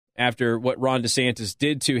after what Ron DeSantis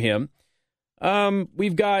did to him.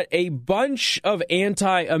 We've got a bunch of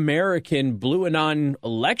anti-American Blue Anon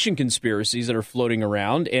election conspiracies that are floating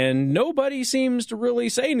around, and nobody seems to really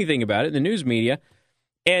say anything about it in the news media.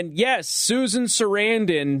 And yes, Susan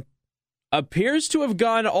Sarandon appears to have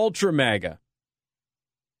gone ultra MAGA.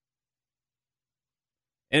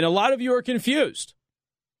 And a lot of you are confused,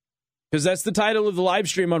 because that's the title of the live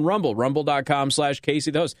stream on Rumble,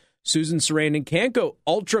 rumble.com/Casey the host. Susan Sarandon can't go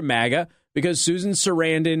ultra MAGA because Susan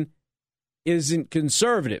Sarandon isn't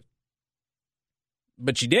conservative.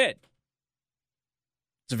 But she did.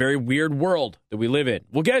 It's a very weird world that we live in.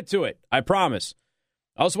 We'll get to it, I promise.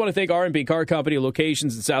 I also want to thank R&B Car Company,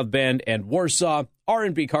 locations in South Bend and Warsaw.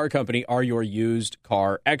 R&B Car Company are your used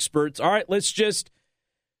car experts. All right, let's just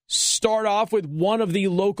start off with one of the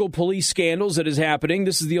local police scandals that is happening.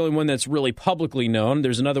 This is the only one that's really publicly known.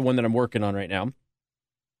 There's another one that I'm working on right now.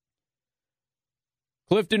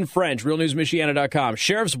 Clifton French, realnewsmichiana.com.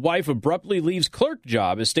 Sheriff's wife abruptly leaves clerk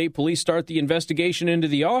job as state police start the investigation into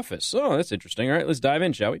the office. Oh, that's interesting. All right, let's dive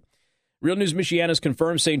in, shall we? Real News Michiana's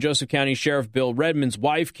confirmed St. Joseph County Sheriff Bill Redmond's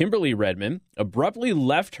wife, Kimberly Redmond, abruptly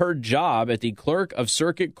left her job at the clerk of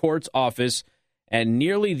circuit court's office at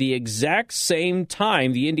nearly the exact same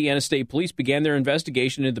time the Indiana State Police began their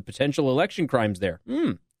investigation into the potential election crimes there.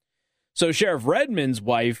 So Sheriff Redmond's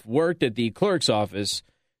wife worked at the clerk's office.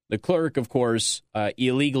 The clerk, of course,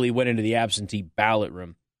 illegally went into the absentee ballot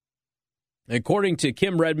room. According to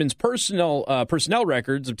Kim Redmond's personnel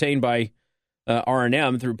records obtained by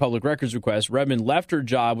R&M through public records request, Redmond left her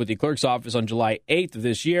job with the clerk's office on July 8th of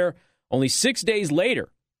this year. Only 6 days later,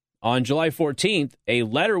 on July 14th, a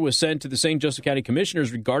letter was sent to the St. Joseph County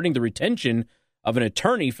Commissioners regarding the retention of an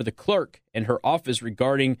attorney for the clerk and her office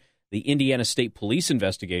regarding the Indiana State Police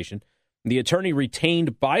investigation. The attorney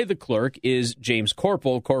retained by the clerk is James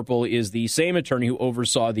Corporal. Corporal is the same attorney who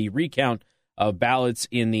oversaw the recount of ballots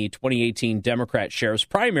in the 2018 Democrat sheriff's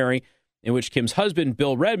primary, in which Kim's husband,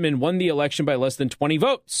 Bill Redmond, won the election by less than 20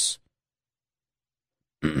 votes.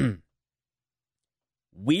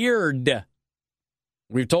 Weird.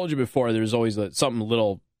 We've told you before there's always something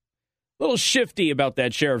little shifty about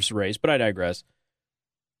that sheriff's race, but I digress.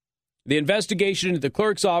 The investigation into the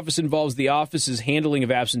clerk's office involves the office's handling of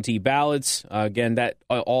absentee ballots. Again, that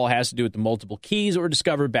all has to do with the multiple keys that were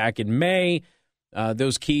discovered back in May.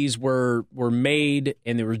 Those keys were made,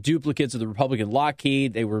 and they were duplicates of the Republican lock key.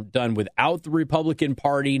 They were done without the Republican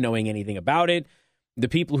Party knowing anything about it. The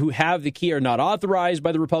people who have the key are not authorized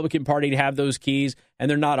by the Republican Party to have those keys, and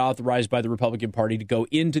they're not authorized by the Republican Party to go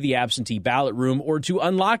into the absentee ballot room or to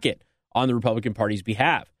unlock it on the Republican Party's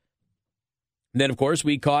behalf. And then, of course,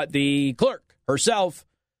 we caught the clerk herself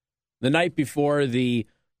the night before the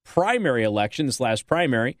primary election, this last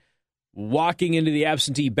primary, walking into the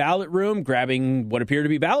absentee ballot room, grabbing what appear to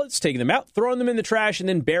be ballots, taking them out, throwing them in the trash, and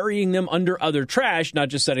then burying them under other trash, not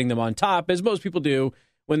just setting them on top, as most people do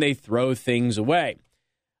when they throw things away.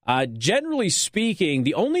 Generally speaking,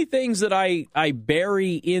 the only things that I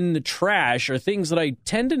bury in the trash are things that I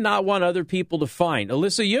tend to not want other people to find.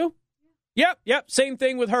 Alyssa, you? Yep. Same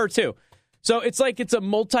thing with her, too. So it's like it's a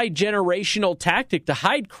multi-generational tactic to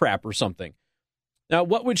hide crap or something. Now,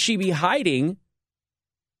 what would she be hiding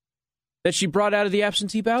that she brought out of the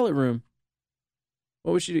absentee ballot room?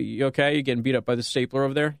 What would she do? You okay? You getting beat up by the stapler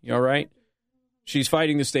over there? You all right? She's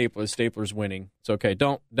fighting the stapler. The stapler's winning. It's okay.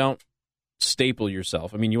 Don't staple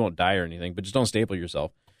yourself. I mean, you won't die or anything, but just don't staple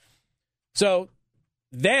yourself. So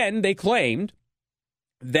then they claimed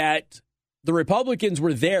that the Republicans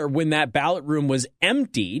were there when that ballot room was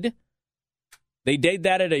emptied. They did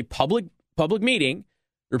that at a public meeting.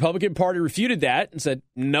 The Republican Party refuted that and said,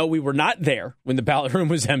 no, we were not there when the ballot room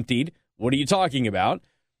was emptied. What are you talking about?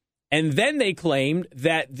 And then they claimed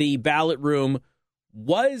that the ballot room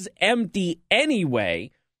was empty anyway,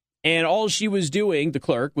 and all she was doing, the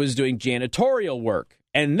clerk, was doing janitorial work.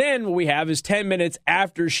 And then what we have is 10 minutes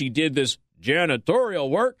after she did this janitorial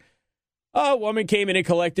work, a woman came in and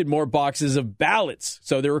collected more boxes of ballots.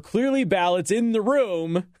 So there were clearly ballots in the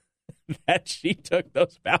room that she took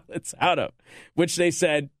those ballots out of, which they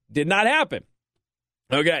said did not happen.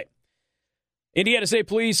 Okay. Indiana State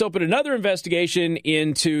Police opened another investigation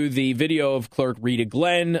into the video of Clerk Rita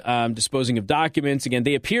Glenn disposing of documents. Again,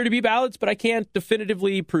 they appear to be ballots, but I can't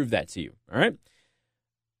definitively prove that to you. All right.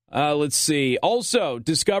 Let's see. Also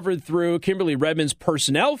discovered through Kimberly Redmond's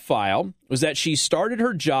personnel file was that she started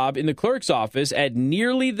her job in the clerk's office at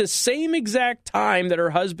nearly the same exact time that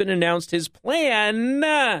her husband announced his plan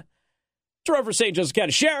to run for St. Joseph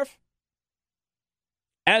County Sheriff.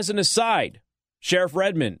 As an aside, Sheriff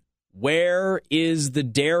Redmond, where is the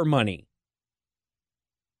DARE money?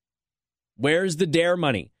 Where's the DARE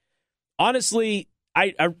money? honestly,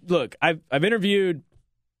 I've interviewed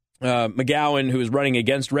McGowan, who is running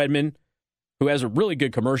against Redmond, who has a really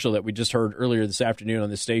good commercial that we just heard earlier this afternoon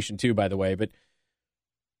on this station too, by the way. But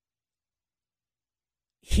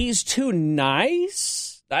he's too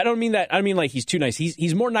nice. I don't mean that. I mean like he's too nice.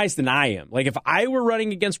 He's more nice than I am. Like if I were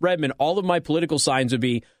running against Redmond, all of my political signs would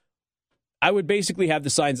be, I would basically have the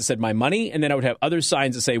signs that said my money, and then I would have other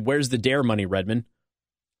signs that say, where's the dare money, Redmond?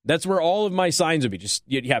 That's where all of my signs would be. Just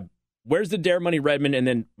you'd have, where's the dare money, Redmond, and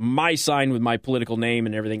then my sign with my political name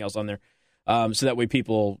and everything else on there. So that way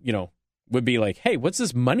people, would be like, hey, what's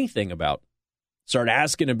this money thing about? Start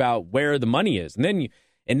asking about where the money is. And then you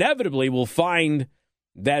inevitably will find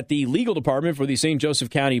that the legal department for the St. Joseph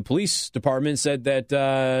County Police Department said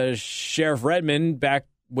that Sheriff Redmond, back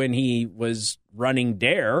when he was running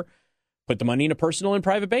DARE, put the money in a personal and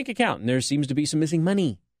private bank account, and there seems to be some missing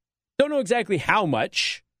money. Don't know exactly how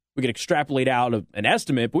much. We could extrapolate out an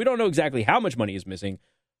estimate, but we don't know exactly how much money is missing.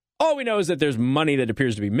 All we know is that there's money that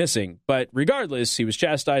appears to be missing. But regardless, he was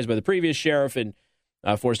chastised by the previous sheriff and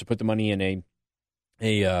forced to put the money in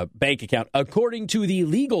a bank account, according to the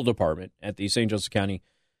legal department at the St. Joseph County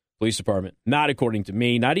Police Department. Not according to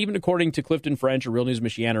me, not even according to Clifton French or Real News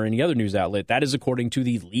Michiana or any other news outlet. That is according to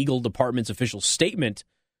the legal department's official statement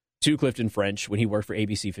to Clifton French when he worked for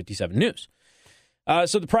ABC 57 News.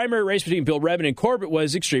 So the primary race between Bill Redmond and Corbett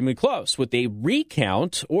was extremely close, with a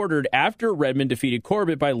recount ordered after Redmond defeated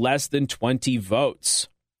Corbett by less than 20 votes.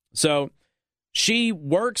 So she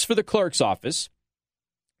works for the clerk's office.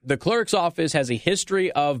 The clerk's office has a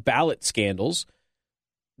history of ballot scandals.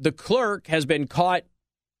 The clerk has been caught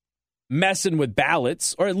messing with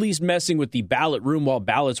ballots, or at least messing with the ballot room while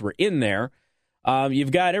ballots were in there.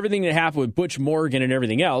 You've got everything that happened with Butch Morgan and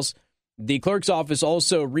everything else. The clerk's office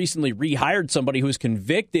also recently rehired somebody who was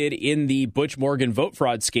convicted in the Butch Morgan vote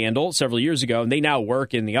fraud scandal several years ago, and they now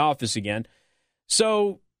work in the office again.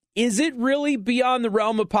 So is it really beyond the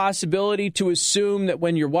realm of possibility to assume that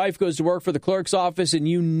when your wife goes to work for the clerk's office and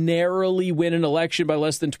you narrowly win an election by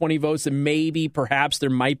less than 20 votes, that maybe, perhaps, there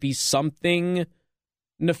might be something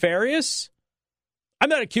nefarious? I'm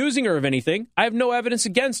not accusing her of anything. I have no evidence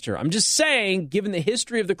against her. I'm just saying, given the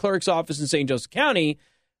history of the clerk's office in St. Joseph County,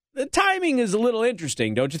 the timing is a little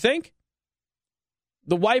interesting, don't you think?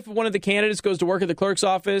 The wife of one of the candidates goes to work at the clerk's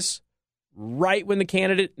office right when the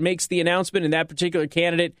candidate makes the announcement, and that particular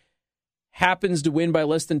candidate happens to win by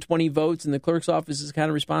less than 20 votes, and the clerk's office is kind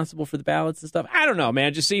of responsible for the ballots and stuff. I don't know, man.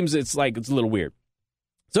 It just seems it's a little weird.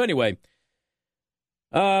 So anyway,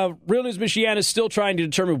 Real News Michiana is still trying to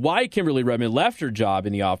determine why Kimberly Redmond left her job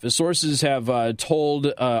in the office. Sources have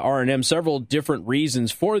told R&M several different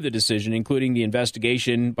reasons for the decision, including the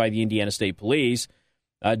investigation by the Indiana State Police.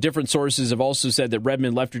 Different sources have also said that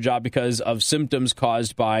Redmond left her job because of symptoms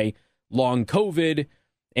caused by long COVID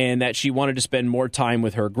and that she wanted to spend more time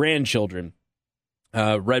with her grandchildren.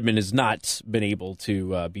 Redmond has not been able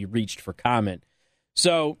to be reached for comment.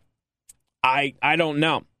 So I don't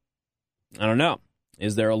know. I don't know.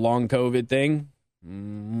 Is there a long COVID thing?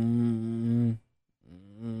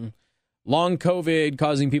 Long COVID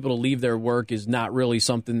causing people to leave their work is not really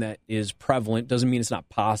something that is prevalent. Doesn't mean it's not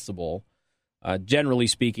possible. Generally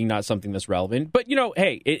speaking, not something that's relevant. But,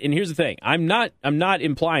 hey, and here's the thing. I'm not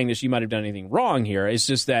implying that she might have done anything wrong here. It's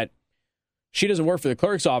just that she doesn't work for the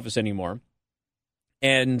clerk's office anymore.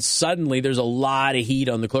 And suddenly there's a lot of heat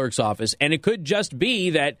on the clerk's office. And it could just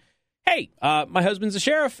be that, hey, my husband's a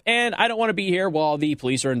sheriff, and I don't want to be here while the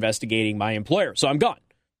police are investigating my employer, so I'm gone.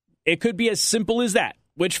 It could be as simple as that,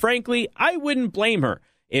 which, frankly, I wouldn't blame her.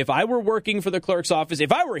 If I were working for the clerk's office,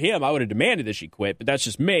 if I were him, I would have demanded that she quit, but that's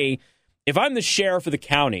just me. If I'm the sheriff of the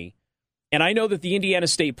county, and I know that the Indiana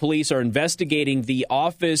State Police are investigating the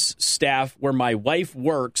office staff where my wife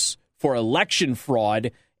works for election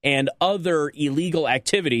fraud and other illegal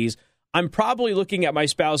activities, I'm probably looking at my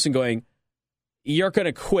spouse and going, you're going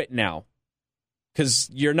to quit now because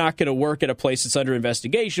you're not going to work at a place that's under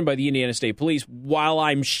investigation by the Indiana State Police while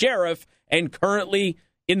I'm sheriff and currently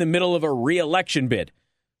in the middle of a re-election bid.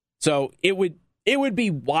 So it would be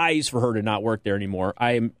wise for her to not work there anymore.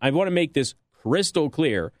 I want to make this crystal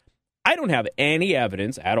clear. I don't have any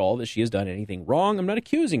evidence at all that she has done anything wrong. I'm not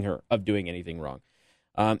accusing her of doing anything wrong.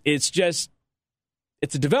 It's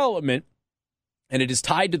a development. And it is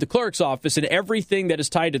tied to the clerk's office, and everything that is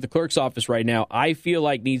tied to the clerk's office right now, I feel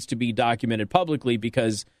like needs to be documented publicly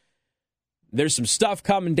because there's some stuff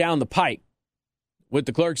coming down the pipe with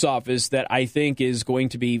the clerk's office that I think is going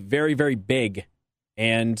to be very, very big.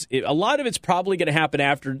 And a lot of it's probably going to happen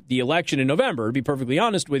after the election in November, to be perfectly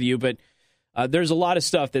honest with you. But there's a lot of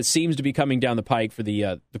stuff that seems to be coming down the pike for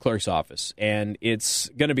the clerk's office, and it's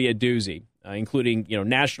going to be a doozy. including,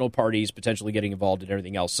 national parties potentially getting involved and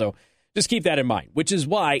everything else. So just keep that in mind, which is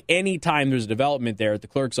why anytime there's a development there at the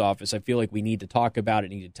clerk's office, I feel like we need to talk about it,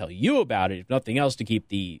 need to tell you about it, if nothing else, to keep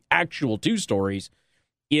the actual two stories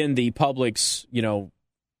in the public's,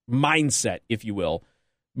 mindset, if you will.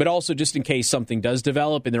 But also just in case something does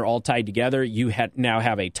develop and they're all tied together, you now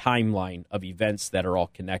have a timeline of events that are all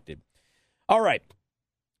connected. All right.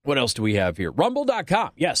 What else do we have here?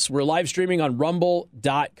 Rumble.com. Yes, we're live streaming on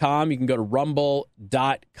Rumble.com. You can go to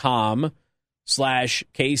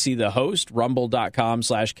Rumble.com/Casey the host,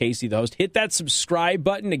 Rumble.com/Casey the host. Hit that subscribe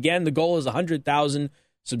button. Again, the goal is 100,000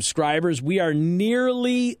 subscribers. We are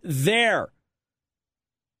nearly there.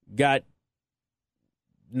 Got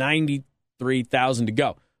 93,000 to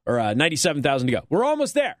go, or 97,000 to go. We're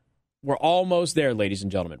almost there. We're almost there, ladies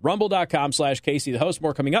and gentlemen. Rumble.com/Casey the host.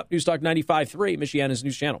 More coming up. News Talk 95.3, Michiana's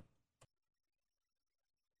news channel.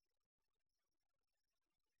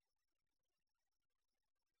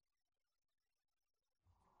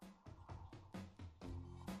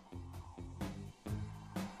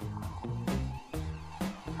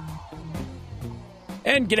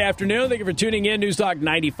 And good afternoon. Thank you for tuning in. News Talk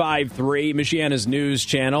 95.3, Michiana's news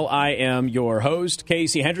channel. I am your host,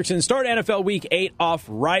 Casey Hendrickson. Start NFL Week 8 off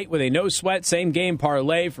right with a no-sweat same-game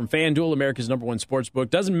parlay from FanDuel, America's #1 sportsbook.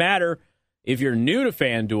 Doesn't matter if you're new to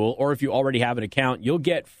FanDuel or if you already have an account. You'll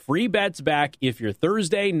get free bets back if your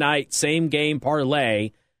Thursday night same-game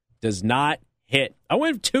parlay does not hit. I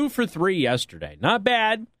went 2 for 3 yesterday. Not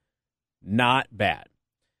bad. Not bad.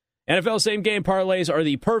 NFL same-game parlays are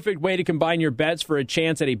the perfect way to combine your bets for a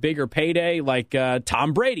chance at a bigger payday, like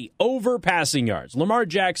Tom Brady over passing yards, Lamar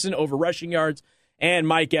Jackson over rushing yards, and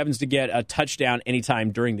Mike Evans to get a touchdown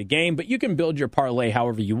anytime during the game. But you can build your parlay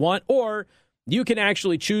however you want, or you can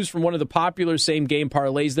actually choose from one of the popular same-game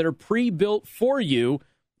parlays that are pre-built for you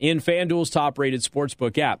in FanDuel's top-rated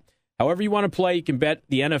sportsbook app. However you want to play, you can bet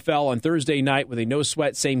the NFL on Thursday night with a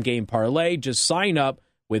no-sweat same-game parlay. Just sign up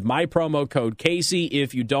with my promo code Casey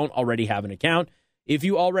if you don't already have an account. If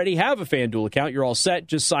you already have a FanDuel account, you're all set.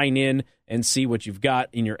 Just sign in and see what you've got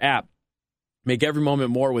in your app. Make every moment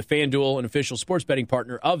more with FanDuel, an official sports betting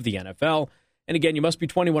partner of the NFL. And again, you must be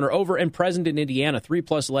 21 or over and present in Indiana.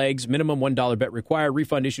 3+ legs, minimum $1 bet required.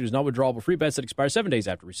 Refund issued is not withdrawable. Free bets that expire 7 days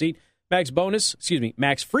after receipt. Max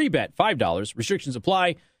free bet, $5. Restrictions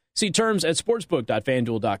apply. See terms at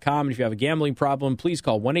sportsbook.fanduel.com. And if you have a gambling problem, please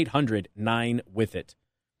call 1-800-9-WITH-IT.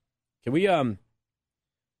 Can we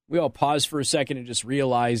all pause for a second and just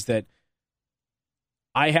realize that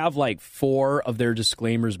I have like 4 of their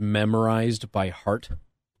disclaimers memorized by heart?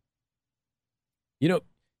 You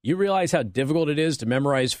realize how difficult it is to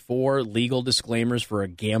memorize 4 legal disclaimers for a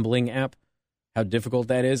gambling app? How difficult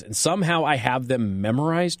that is? And somehow I have them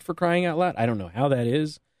memorized, for crying out loud. I don't know how that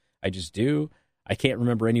is. I just do. I can't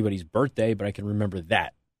remember anybody's birthday, but I can remember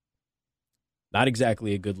that. Not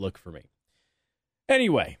exactly a good look for me.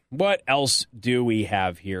 Anyway, what else do we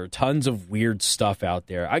have here? Tons of weird stuff out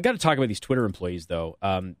there. I got to talk about these Twitter employees, though.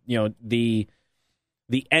 The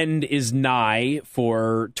end is nigh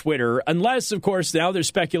for Twitter, unless, of course, now there's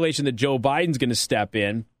speculation that Joe Biden's going to step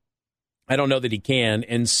in. I don't know that he can,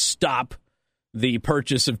 and stop the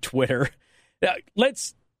purchase of Twitter. Now,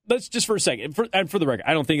 let's just for a second, for the record,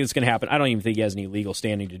 I don't think it's going to happen. I don't even think he has any legal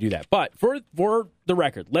standing to do that. But for the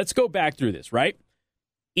record, let's go back through this, right?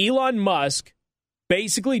 Elon Musk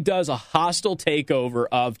basically does a hostile takeover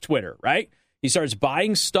of Twitter, right? He starts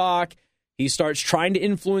buying stock. He starts trying to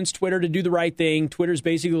influence Twitter to do the right thing. Twitter's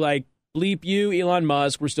basically like, bleep you, Elon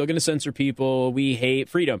Musk. We're still going to censor people. We hate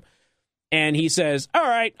freedom. And he says, all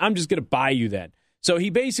right, I'm just going to buy you then. So he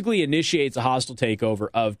basically initiates a hostile takeover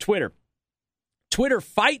of Twitter. Twitter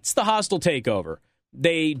fights the hostile takeover.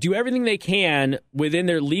 They do everything they can within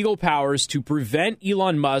their legal powers to prevent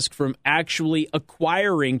Elon Musk from actually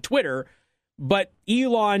acquiring Twitter. But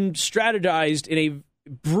Elon strategized in a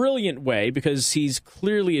brilliant way, because he's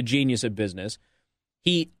clearly a genius at business.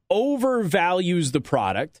 He overvalues the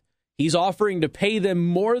product. He's offering to pay them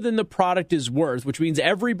more than the product is worth, which means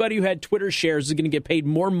everybody who had Twitter shares is going to get paid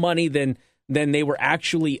more money than they were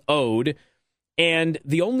actually owed. And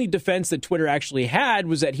the only defense that Twitter actually had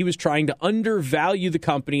was that he was trying to undervalue the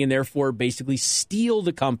company and therefore basically steal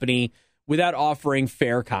the company without offering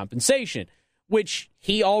fair compensation, which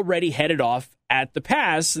he already headed off at the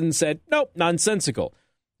pass and said, nope, nonsensical.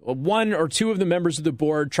 1 or 2 of the members of the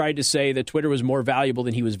board tried to say that Twitter was more valuable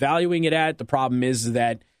than he was valuing it at. The problem is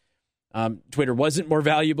that Twitter wasn't more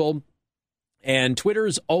valuable, and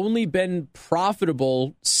Twitter's only been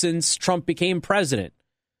profitable since Trump became president.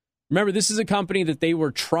 Remember, this is a company that they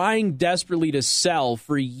were trying desperately to sell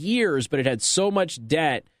for years, but it had so much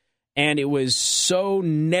debt and it was so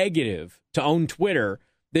negative to own Twitter,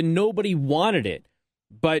 then nobody wanted it.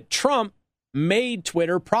 But Trump made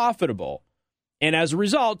Twitter profitable. And as a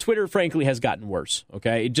result, Twitter, frankly, has gotten worse.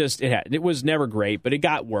 Okay, it was never great, but it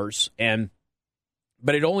got worse.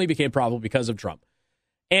 But it only became profitable because of Trump.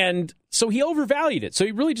 And so he overvalued it. So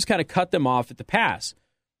he really just kind of cut them off at the pass.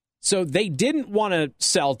 So they didn't want to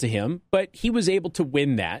sell to him, but he was able to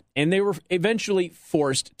win that. And they were eventually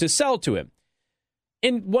forced to sell to him.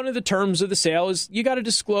 And one of the terms of the sale is you got to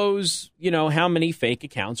disclose, how many fake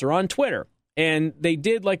accounts are on Twitter. And they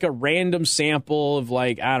did like a random sample of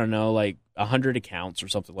 100 accounts or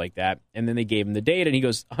something like that. And then they gave him the data and he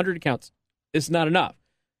goes, 100 accounts is not enough.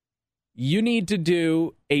 You need to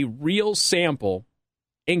do a real sample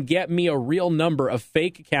and get me a real number of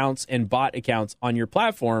fake accounts and bot accounts on your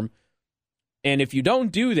platform. And if you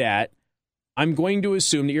don't do that, I'm going to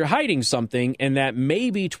assume that you're hiding something and that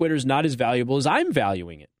maybe Twitter's not as valuable as I'm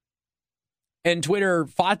valuing it. And Twitter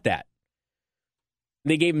fought that.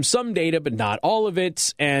 They gave him some data, but not all of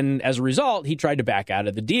it. And as a result, he tried to back out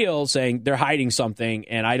of the deal, saying they're hiding something.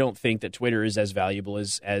 And I don't think that Twitter is as valuable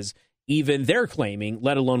as even they're claiming,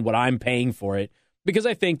 let alone what I'm paying for it, because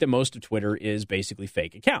I think that most of Twitter is basically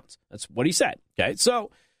fake accounts. That's what he said. Okay,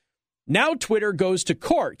 so now Twitter goes to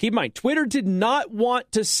court. Keep in mind, Twitter did not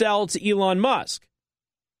want to sell to Elon Musk.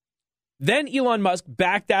 Then Elon Musk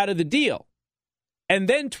backed out of the deal. And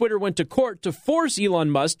then Twitter went to court to force Elon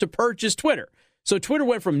Musk to purchase Twitter. So Twitter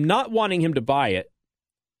went from not wanting him to buy it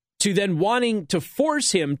to then wanting to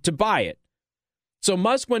force him to buy it. So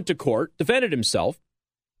Musk went to court, defended himself.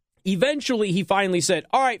 Eventually, he finally said,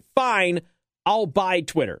 all right, fine, I'll buy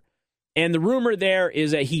Twitter. And the rumor there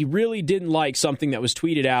is that he really didn't like something that was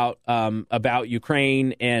tweeted out about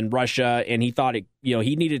Ukraine and Russia, and he thought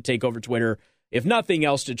he needed to take over Twitter, if nothing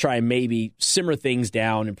else, to try and maybe simmer things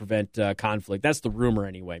down and prevent conflict. That's the rumor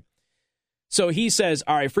anyway. So he says,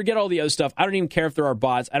 all right, forget all the other stuff. I don't even care if there are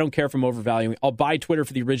bots. I don't care if I'm overvaluing. I'll buy Twitter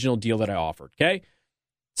for the original deal that I offered, okay?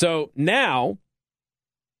 So now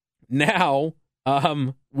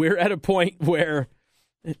we're at a point where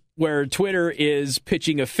Twitter is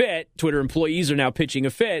pitching a fit. Twitter employees are now pitching a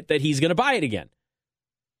fit that he's going to buy it again.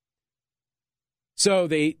 So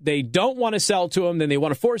they don't want to sell to him, then they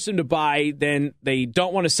want to force him to buy, then they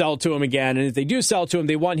don't want to sell to him again. And if they do sell to him,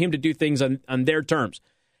 they want him to do things on their terms.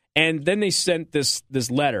 And then they sent this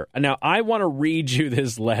letter. Now, I want to read you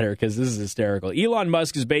this letter because this is hysterical. Elon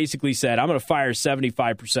Musk has basically said, I'm going to fire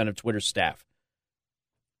 75% of Twitter's staff,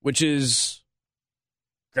 which is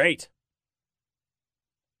great.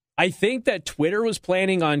 I think that Twitter was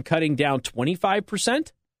planning on cutting down 25%. I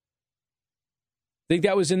think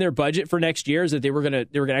that was in their budget for next year, is that they were going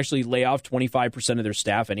to actually lay off 25% of their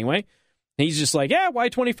staff anyway. And he's just like, yeah, why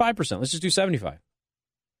 25%? Let's just do 75%.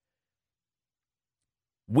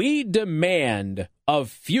 We demand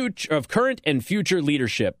of current and future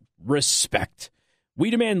leadership respect. We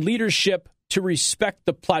demand leadership to respect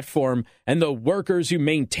the platform and the workers who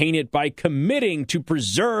maintain it by committing to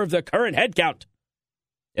preserve the current headcount.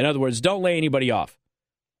 In other words, don't lay anybody off.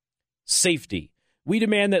 Safety. We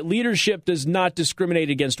demand that leadership does not discriminate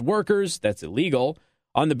against workers, that's illegal,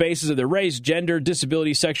 on the basis of their race, gender,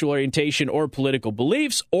 disability, sexual orientation, or political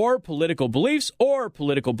beliefs, or political beliefs, or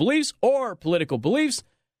political beliefs, or political beliefs.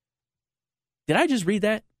 Did I just read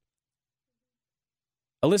that?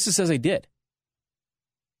 Alyssa says I did.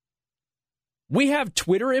 We have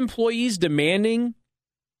Twitter employees demanding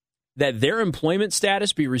that their employment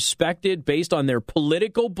status be respected based on their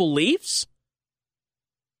political beliefs?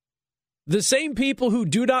 The same people who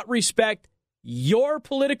do not respect your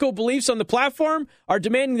political beliefs on the platform are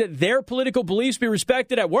demanding that their political beliefs be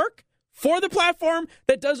respected at work for the platform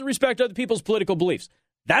that doesn't respect other people's political beliefs.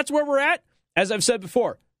 That's where we're at. As I've said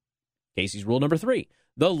before, Casey's rule number 3,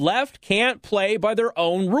 the left can't play by their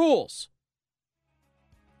own rules.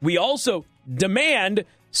 We also demand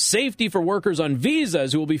safety for workers on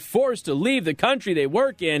visas who will be forced to leave the country they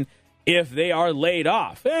work in if they are laid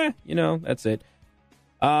off. That's it.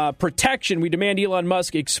 Protection. We demand Elon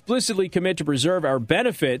Musk explicitly commit to preserve our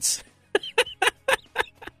benefits.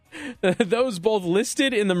 Those both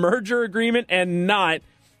listed in the merger agreement and not,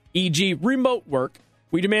 e.g. remote work.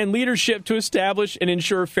 We demand leadership to establish and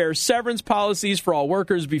ensure fair severance policies for all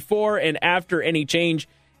workers before and after any change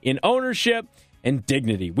in ownership, and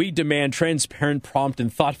dignity. We demand transparent, prompt,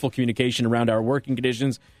 and thoughtful communication around our working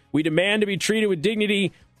conditions. We demand to be treated with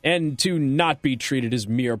dignity and to not be treated as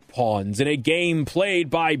mere pawns in a game played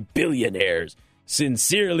by billionaires.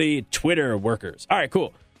 Sincerely, Twitter workers. All right,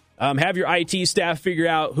 cool. Have your IT staff figure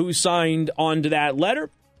out who signed onto that letter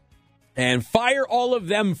and fire all of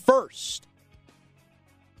them first.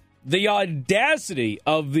 The audacity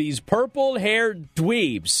of these purple-haired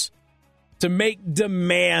dweebs to make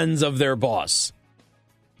demands of their boss.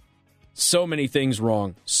 So many things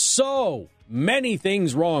wrong. So many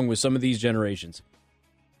things wrong with some of these generations.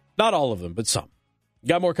 Not all of them, but some.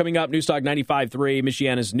 Got more coming up. Newstalk 95.3,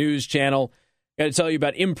 Michiana's news channel. Got to tell you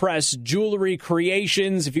about Impress Jewelry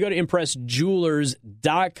Creations. If you go to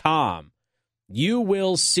ImpressJewelers.com, you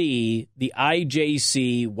will see the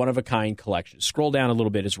IJC one-of-a-kind collection. Scroll down a little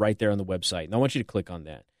bit. It's right there on the website. And I want you to click on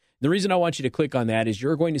that. The reason I want you to click on that is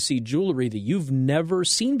you're going to see jewelry that you've never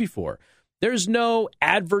seen before. There's no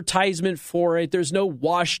advertisement for it. There's no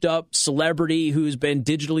washed-up celebrity who's been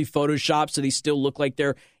digitally photoshopped so they still look like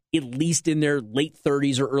they're at least in their late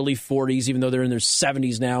 30s or early 40s, even though they're in their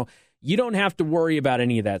 70s now. You don't have to worry about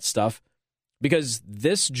any of that stuff because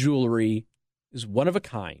this jewelry is one of a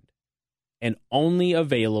kind and only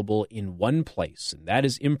available in one place, and that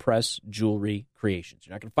is Impress Jewelry Creations.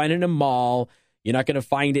 You're not going to find it in a mall. You're not going to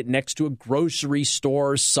find it next to a grocery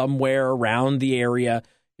store somewhere around the area.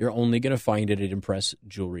 You're only going to find it at Impress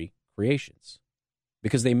Jewelry Creations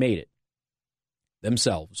because they made it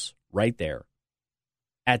themselves right there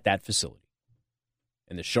at that facility.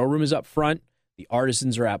 And the showroom is up front. The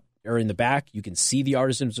artisans are in the back. You can see the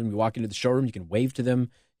artisans when you walk into the showroom. You can wave to them.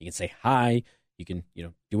 You can say hi. You can,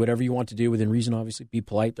 do whatever you want to do within reason, obviously. Be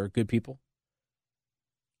polite. They're good people.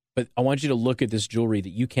 But I want you to look at this jewelry that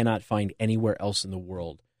you cannot find anywhere else in the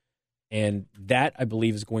world. And that, I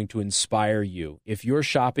believe, is going to inspire you. If you're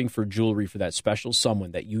shopping for jewelry for that special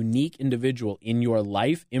someone, that unique individual in your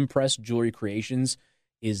life, Impress Jewelry Creations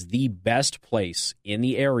is the best place in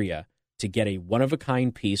the area to get a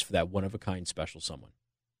one-of-a-kind piece for that one-of-a-kind special someone.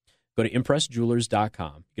 Go to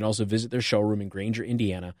ImpressJewelers.com. You can also visit their showroom in Granger,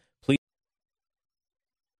 Indiana. Please.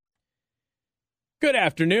 Good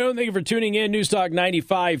afternoon. Thank you for tuning in. Newstalk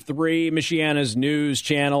 95.3, Michiana's news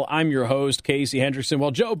channel. I'm your host, Casey Hendrickson.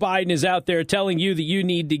 Well, Joe Biden is out there telling you that you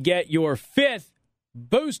need to get your fifth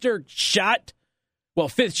booster shot. Well,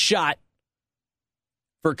 fifth shot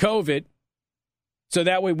for COVID. So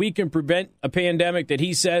that way we can prevent a pandemic that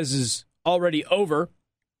he says is already over.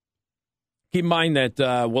 Keep in mind that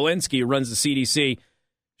Walensky, who runs the CDC,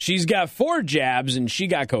 she's got 4 jabs and she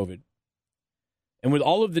got COVID. And with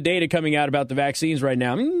all of the data coming out about the vaccines right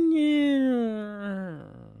now,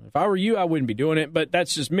 if I were you, I wouldn't be doing it. But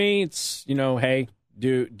that's just me. It's, hey,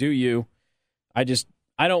 do you.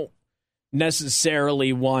 I don't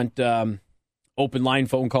necessarily want open line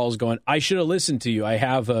phone calls going, I should have listened to you. I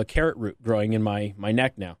have a carrot root growing in my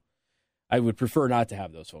neck now. I would prefer not to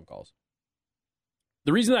have those phone calls.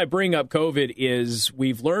 The reason I bring up COVID is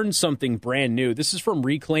we've learned something brand new. This is from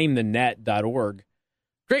reclaimthenet.org.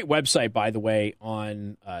 Great website, by the way,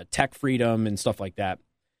 on tech freedom and stuff like that.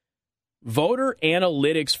 Voter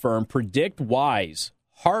analytics firm PredictWise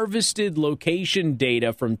harvested location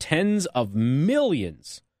data from tens of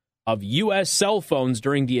millions of U.S. cell phones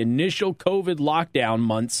during the initial COVID lockdown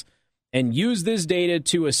months and used this data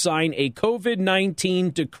to assign a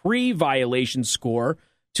COVID-19 decree violation score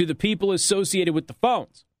to the people associated with the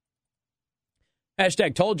phones.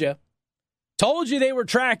 Hashtag told you. Told you they were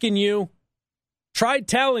tracking you. Tried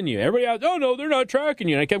telling you. Everybody else, oh, no, they're not tracking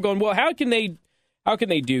you. And I kept going, well, how can they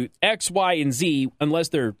do X, Y, and Z unless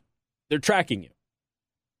they're tracking you?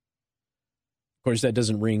 Of course, that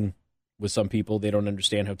doesn't ring with some people. They don't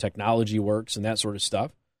understand how technology works and that sort of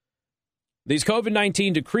stuff. These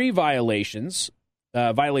COVID-19 decree violation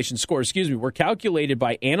scores, were calculated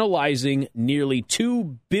by analyzing nearly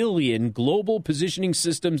 2 billion global positioning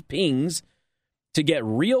systems pings to get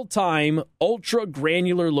real-time,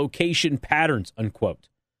 ultra-granular location patterns, unquote.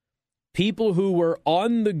 People who were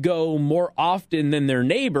on the go more often than their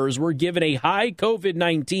neighbors were given a high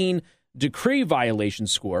COVID-19 decree violation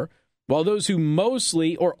score, while those who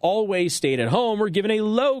mostly or always stayed at home were given a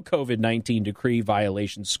low COVID-19 decree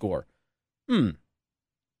violation score.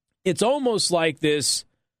 It's almost like this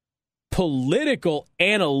political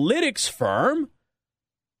analytics firm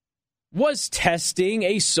was testing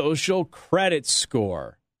a social credit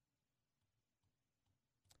score.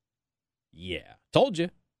 Yeah, told you.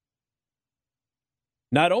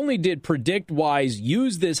 Not only did PredictWise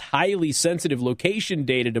use this highly sensitive location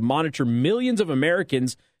data to monitor millions of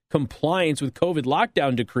Americans' compliance with COVID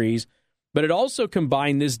lockdown decrees, but it also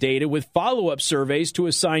combined this data with follow-up surveys to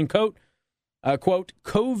assign, quote,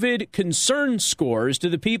 COVID concern scores to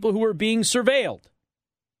the people who are being surveilled.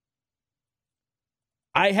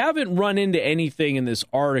 I haven't run into anything in this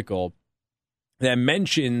article that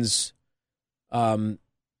mentions,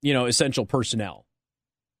 essential personnel.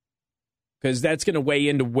 Because that's going to weigh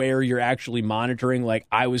into where you're actually monitoring. Like,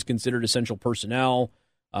 I was considered essential personnel.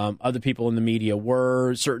 Other people in the media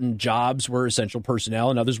were. Certain jobs were essential personnel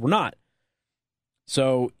and others were not.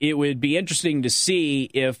 So it would be interesting to see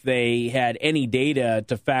if they had any data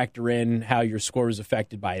to factor in how your score was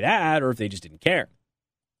affected by that, or if they just didn't care.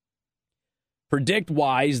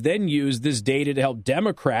 PredictWise then used this data to help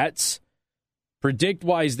Democrats.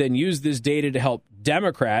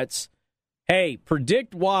 Hey,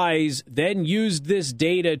 PredictWise then used this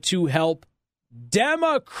data to help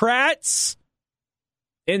Democrats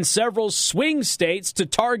in several swing states to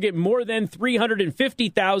target more than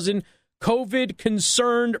 350,000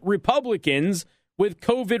 COVID-concerned Republicans with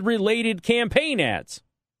COVID-related campaign ads.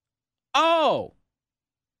 Oh.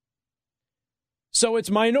 So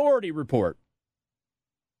it's Minority Report.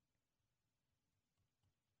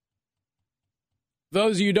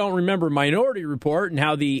 Those of you who don't remember Minority Report and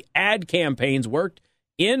how the ad campaigns worked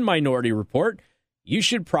in Minority Report, you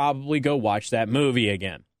should probably go watch that movie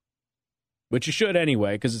again. Which you should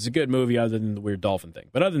anyway, because it's a good movie other than the weird dolphin thing.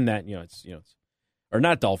 But other than that, it's or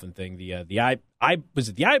not dolphin thing, was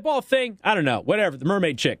it the eyeball thing? I don't know. Whatever, the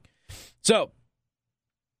mermaid chick. So,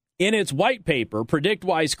 in its white paper,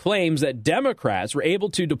 PredictWise claims that Democrats were able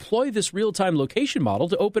to deploy this real-time location model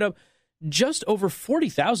to open up just over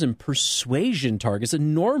 40,000 persuasion targets that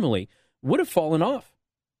normally would have fallen off.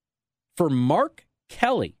 For Mark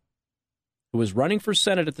Kelly, who was running for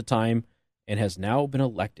Senate at the time and has now been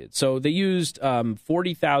elected. So they used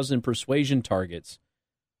 40,000 persuasion targets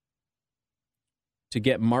to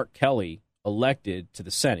get Mark Kelly elected to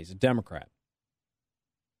the Senate. He's a Democrat.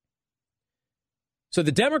 So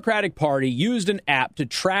the Democratic Party used an app to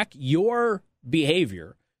track your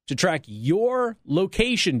behavior, to track your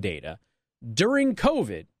location data during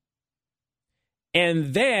COVID,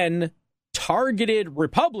 and then targeted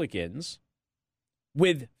Republicans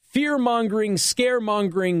with fear-mongering,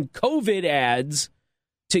 scaremongering COVID ads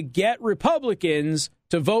to get Republicans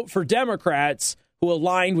to vote for Democrats who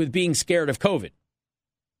aligned with being scared of COVID.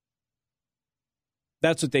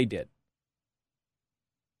 That's what they did.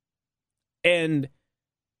 And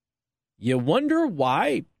you wonder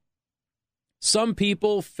why some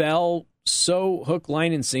people fell so hook,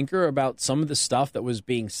 line, and sinker about some of the stuff that was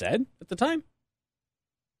being said at the time.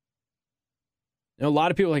 A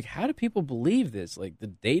lot of people are like, how do people believe this? Like, the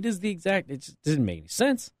data's the exact, it just doesn't make any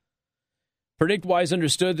sense. PredictWise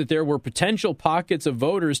understood that there were potential pockets of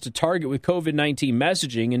voters to target with COVID-19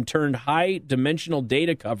 messaging and turned high-dimensional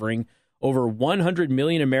data covering over 100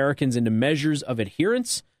 million Americans into measures of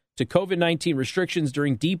adherence to COVID-19 restrictions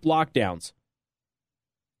during deep lockdowns.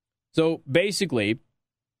 So basically,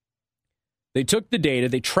 they took the data,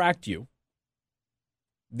 they tracked you.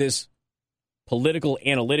 This political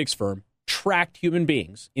analytics firm tracked human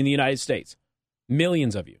beings in the United States,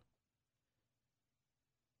 millions of you.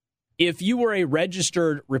 If you were a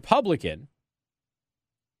registered Republican,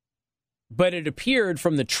 but it appeared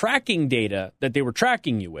from the tracking data that they were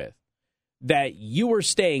tracking you with that you were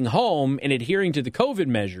staying home and adhering to the COVID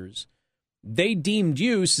measures, they deemed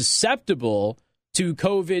you susceptible to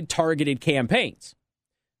COVID-targeted campaigns.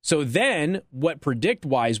 So then what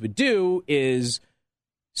PredictWise would do is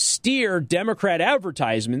steer Democrat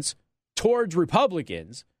advertisements towards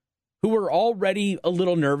Republicans who were already a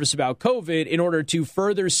little nervous about COVID in order to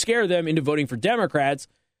further scare them into voting for Democrats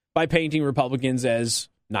by painting Republicans as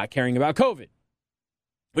not caring about COVID,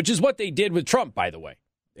 which is what they did with Trump, by the way.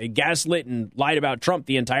 They gaslit and lied about Trump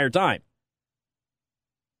the entire time.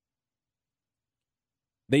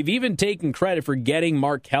 They've even taken credit for getting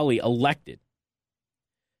Mark Kelly elected.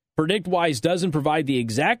 PredictWise doesn't provide the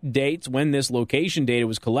exact dates when this location data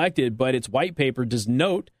was collected, but its white paper does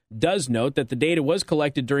note that the data was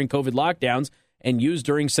collected during COVID lockdowns and used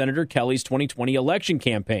during Senator Kelly's 2020 election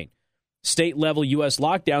campaign. State-level U.S.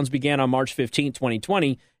 lockdowns began on March 15,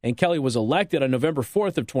 2020, and Kelly was elected on November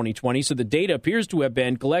 4th of 2020, so the data appears to have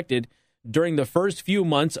been collected during the first few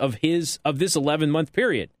months of this 11-month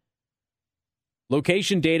period.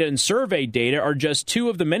 Location data and survey data are just two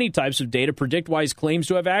of the many types of data PredictWise claims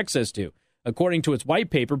to have access to. According to its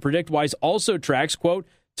white paper, PredictWise also tracks, quote,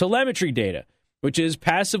 telemetry data, which is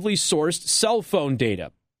passively sourced cell phone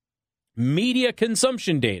data, media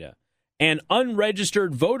consumption data, and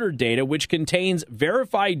unregistered voter data, which contains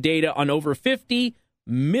verified data on over 50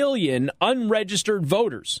 million unregistered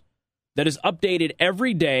voters that is updated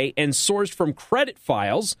every day and sourced from credit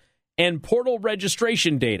files and portal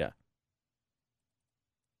registration data.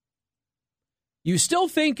 You still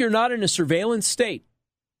think you're not in a surveillance state?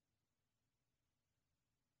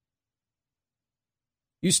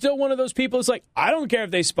 You still one of those people that's like, I don't care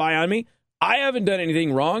if they spy on me. I haven't done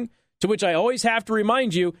anything wrong. To which I always have to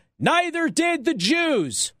remind you, neither did the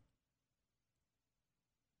Jews.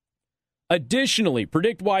 Additionally,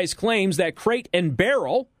 PredictWise claims that Crate and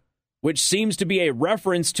Barrel, which seems to be a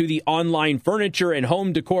reference to the online furniture and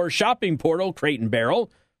home decor shopping portal Crate and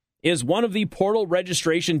Barrel, is one of the portal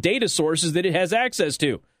registration data sources that it has access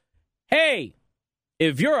to. Hey,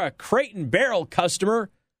 if you're a Crate and Barrel customer,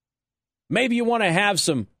 maybe you want to have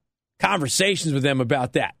some conversations with them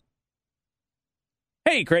about that.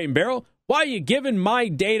 Hey, Crate and Barrel, why are you giving my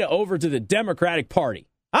data over to the Democratic Party?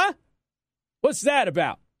 Huh? What's that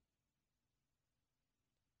about?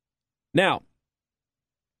 Now,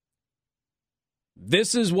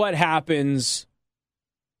 this is what happens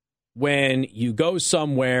when you go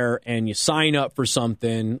somewhere and you sign up for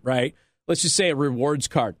something, right? Let's just say a rewards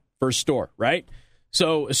card for a store, right?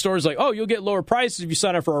 So a store's like, oh, you'll get lower prices if you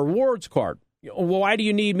sign up for a rewards card. Well, why do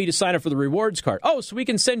you need me to sign up for the rewards card? Oh, so we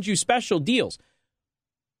can send you special deals.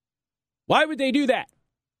 Why would they do that?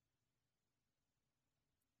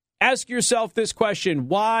 Ask yourself this question.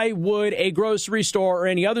 Why would a grocery store or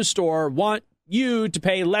any other store want you to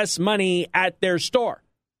pay less money at their store?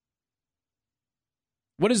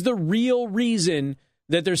 What is the real reason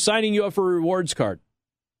that they're signing you up for a rewards card?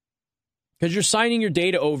 Because you're signing your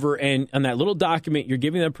data over, and on that little document, you're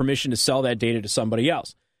giving them permission to sell that data to somebody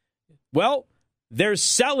else. Well, they're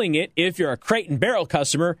selling it, if you're a Crate and Barrel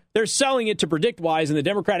customer, they're selling it to PredictWise and the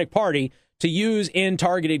Democratic Party to use in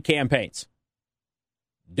targeted campaigns.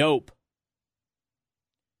 Dope.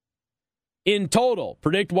 In total,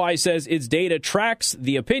 PredictWise says its data tracks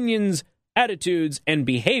the opinions, attitudes, and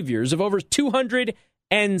behaviors of over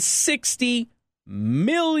 260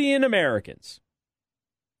 million Americans.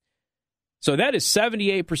 So that is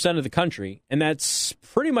 78% of the country, and that's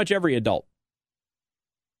pretty much every adult.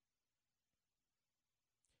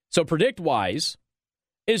 So PredictWise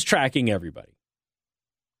is tracking everybody.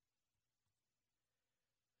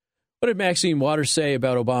 What did Maxine Waters say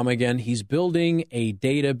about Obama again? He's building a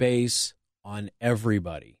database on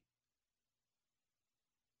everybody.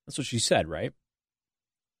 That's what she said, right?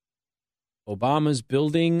 Obama's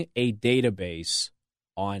building a database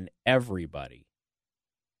on everybody.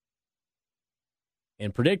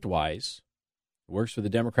 And PredictWise, who works for the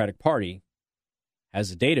Democratic Party,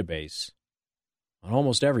 has a database on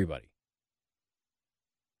almost everybody.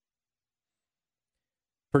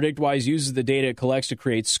 PredictWise uses the data it collects to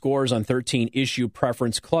create scores on 13 issue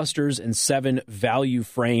preference clusters and 7 value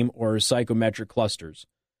frame or psychometric clusters.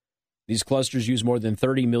 These clusters use more than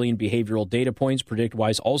 30 million behavioral data points.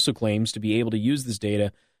 PredictWise also claims to be able to use this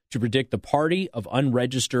data to predict the party of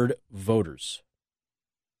unregistered voters.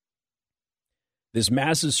 This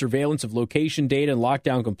massive surveillance of location data and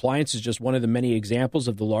lockdown compliance is just one of the many examples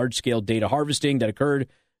of the large-scale data harvesting that occurred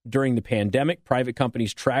during the pandemic. Private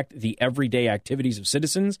companies tracked the everyday activities of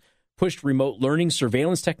citizens, pushed remote learning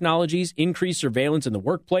surveillance technologies, increased surveillance in the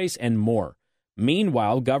workplace, and more.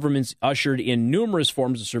 Meanwhile, governments ushered in numerous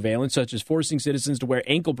forms of surveillance, such as forcing citizens to wear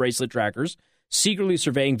ankle bracelet trackers, secretly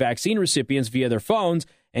surveying vaccine recipients via their phones,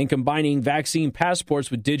 and combining vaccine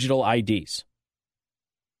passports with digital IDs.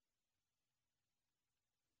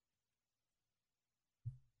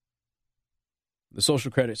 The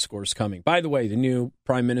social credit score is coming. By the way, the new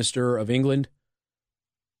Prime Minister of England,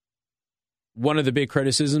 one of the big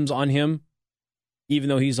criticisms on him, even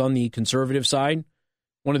though he's on the conservative side,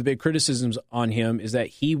 one of the big criticisms on him is that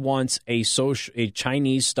he wants a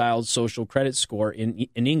Chinese-styled social credit score in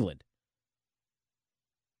England.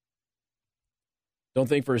 Don't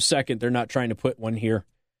think for a second they're not trying to put one here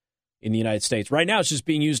in the United States. Right now, it's just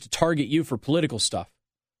being used to target you for political stuff.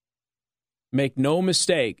 Make no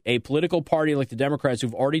mistake, a political party like the Democrats,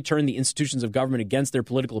 who've already turned the institutions of government against their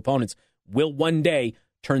political opponents, will one day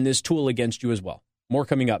turn this tool against you as well. More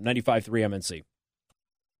coming up, 95.3 MNC.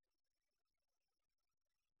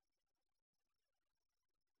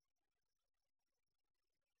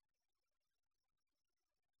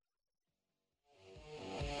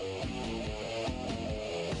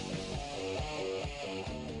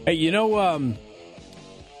 Hey, you know,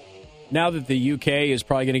 now that the UK is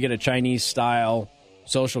probably going to get a Chinese-style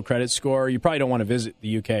social credit score, you probably don't want to visit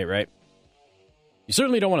the UK, right? You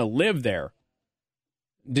certainly don't want to live there.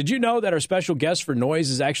 Did you know that our special guest for noise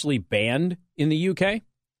is actually banned in the UK?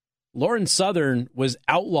 Lauren Southern was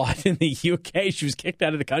outlawed in the UK. She was kicked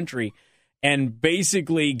out of the country and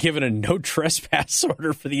basically given a no trespass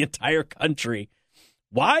order for the entire country.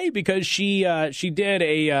 Why? Because she did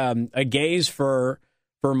a gays for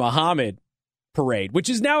Muhammad parade, which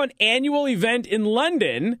is now an annual event in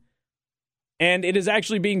London, and it is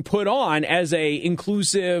actually being put on as a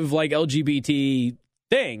inclusive, like, LGBT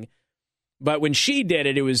thing. But when she did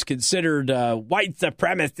it, it was considered white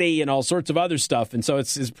supremacy and all sorts of other stuff, and so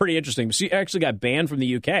it's pretty interesting. She actually got banned from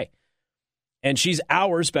the UK. And she's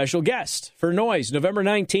our special guest for Noise, November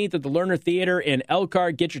 19th at the Lerner Theater in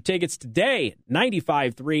Elkhart. Get your tickets today,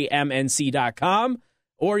 953mnc.com,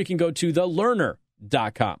 or you can go to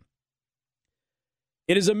thelerner.com.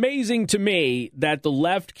 It is amazing to me that the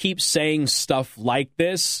left keeps saying stuff like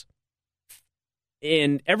this,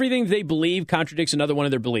 and everything they believe contradicts another one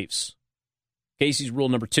of their beliefs. Casey's rule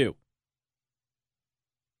number 2.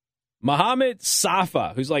 Mohammed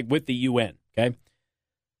Safa, who's like with the UN, okay?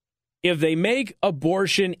 If they make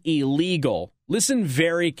abortion illegal, listen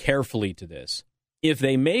very carefully to this. If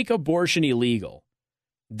they make abortion illegal,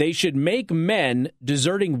 they should make men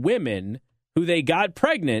deserting women who they got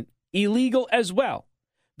pregnant illegal as well.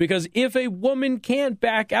 Because if a woman can't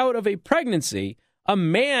back out of a pregnancy, a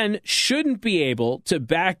man shouldn't be able to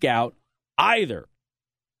back out either.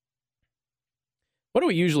 What do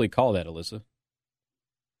we usually call that, Alyssa?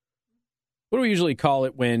 What do we usually call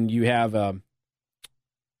it when you have a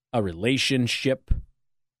relationship,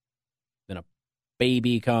 then a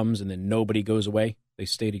baby comes, and then nobody goes away? They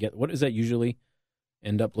stay together. What does that usually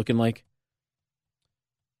end up looking like?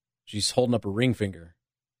 She's holding up a ring finger.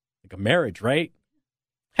 Like a marriage, right?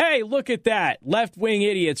 Hey, look at that. Left-wing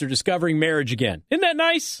idiots are discovering marriage again. Isn't that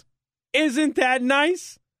nice? Isn't that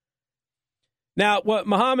nice? Now, what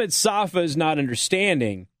Mohammed Safa is not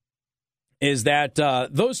understanding is that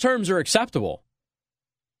those terms are acceptable.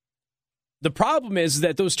 The problem is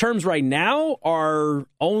that those terms right now are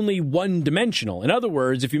only one-dimensional. In other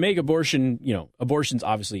words, if you make abortion, abortion's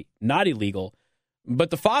obviously not illegal,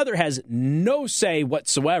 but the father has no say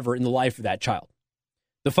whatsoever in the life of that child.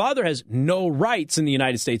 The father has no rights in the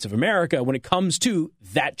United States of America when it comes to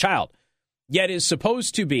that child, yet is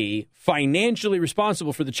supposed to be financially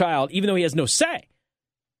responsible for the child, even though he has no say.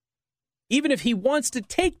 Even if he wants to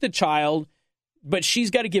take the child, but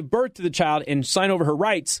she's got to give birth to the child and sign over her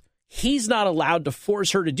rights, he's not allowed to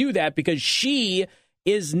force her to do that because she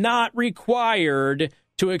is not required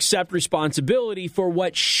to accept responsibility for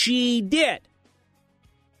what she did.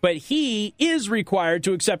 But he is required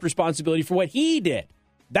to accept responsibility for what he did.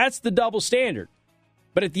 That's the double standard.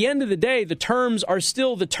 But at the end of the day, the terms are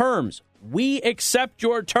still the terms. We accept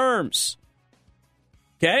your terms.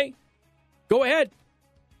 Okay? Go ahead.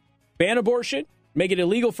 Ban abortion. Make it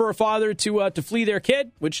illegal for a father to flee their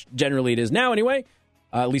kid, which generally it is now anyway.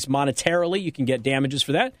 At least monetarily, you can get damages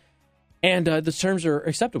for that. And the terms are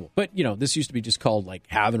acceptable. But, this used to be just called like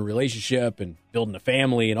having a relationship and building a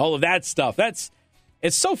family and all of that stuff.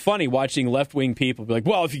 It's so funny watching left-wing people be like,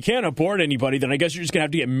 well, if you can't abort anybody, then I guess you're just going to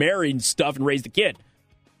have to get married and stuff and raise the kid.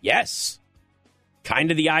 Yes. Kind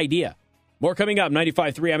of the idea. More coming up,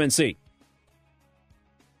 95.3 MNC.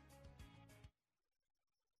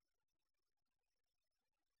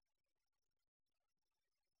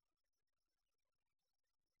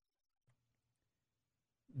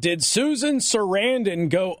 Did Susan Sarandon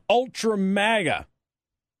go ultra MAGA?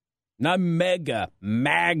 Not mega,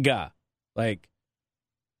 MAGA. Like,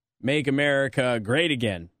 Make America Great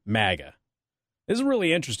Again, MAGA. This is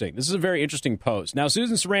really interesting. This is a very interesting post. Now,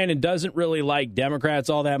 Susan Sarandon doesn't really like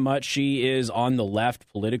Democrats all that much. She is on the left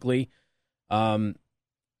politically, but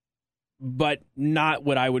not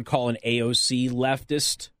what I would call an AOC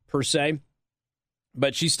leftist, per se.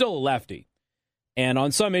 But she's still a lefty. And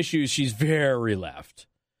on some issues, she's very left.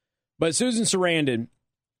 But Susan Sarandon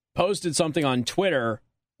posted something on Twitter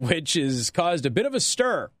which has caused a bit of a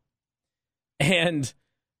stir. And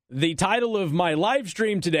the title of my live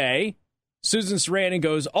stream today, Susan Sarandon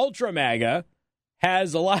Goes Ultra MAGA,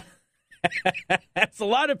 has a lot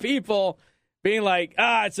of people being like,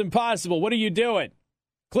 it's impossible. What are you doing?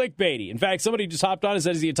 Clickbaity. In fact, somebody just hopped on and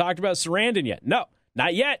said, has he talked about Sarandon yet? No,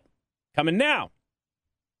 not yet. Coming now.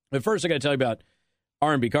 But first, I got to tell you about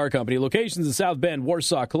R&B Car Company. Locations in South Bend,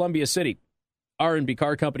 Warsaw, Columbia City. R&B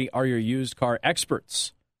Car Company are your used car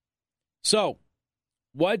experts. So,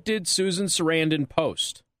 what did Susan Sarandon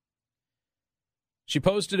post? She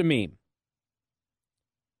posted a meme.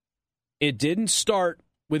 It didn't start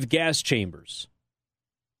with gas chambers.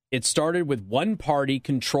 It started with one party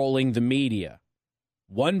controlling the media,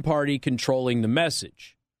 one party controlling the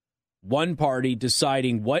message, one party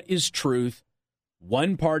deciding what is truth,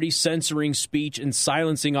 one party censoring speech and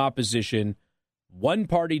silencing opposition, one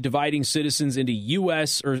party dividing citizens into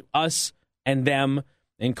us or us and them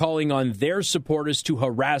and calling on their supporters to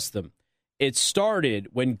harass them. It started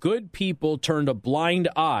when good people turned a blind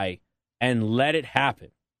eye and let it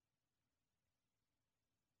happen.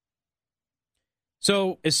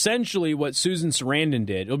 So essentially what Susan Sarandon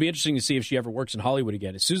did, it'll be interesting to see if she ever works in Hollywood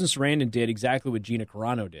again, is Susan Sarandon did exactly what Gina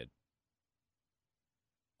Carano did.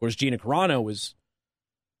 Of course, Gina Carano was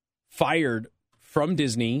fired from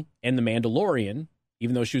Disney and The Mandalorian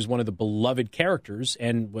even though she was one of the beloved characters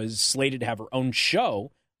and was slated to have her own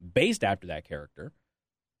show based after that character.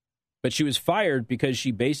 But she was fired because she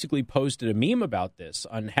basically posted a meme about this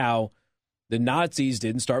on how the Nazis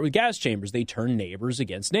didn't start with gas chambers. They turned neighbors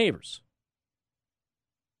against neighbors.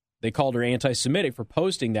 They called her anti-Semitic for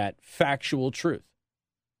posting that factual truth.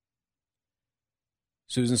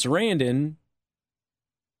 Susan Sarandon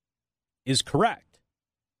is correct.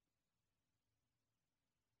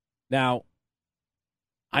 Now,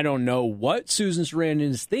 I don't know what Susan Sarandon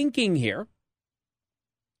is thinking here.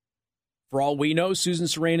 For all we know, Susan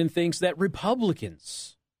Sarandon thinks that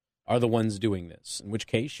Republicans are the ones doing this, in which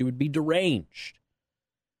case she would be deranged.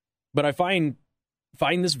 But I find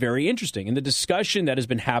this very interesting. And the discussion that has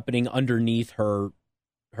been happening underneath her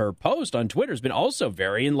post on Twitter has been also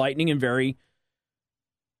very enlightening and very,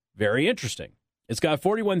 very interesting. It's got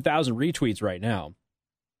 41,000 retweets right now.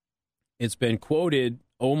 It's been quoted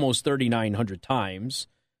almost 3,900 times.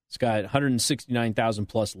 It's got 169,000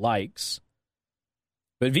 plus likes.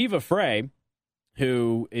 But Viva Frei,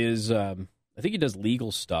 who is, I think he does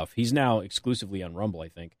legal stuff. He's now exclusively on Rumble, I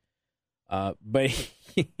think. But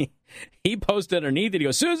he posted underneath it. He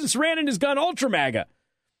goes, Susan Sarandon has gone ultra MAGA.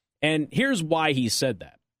 And here's why he said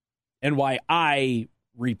that and why I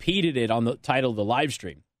repeated it on the title of the live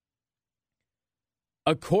stream.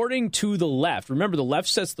 According to the left, remember the left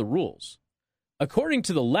sets the rules. According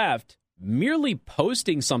to the left, merely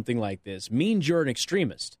posting something like this means you're an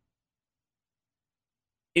extremist.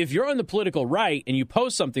 If you're on the political right and you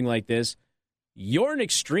post something like this, you're an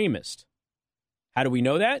extremist. How do we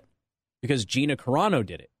know that? Because Gina Carano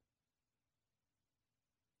did it.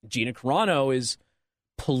 Gina Carano is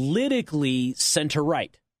politically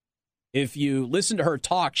center-right. If you listen to her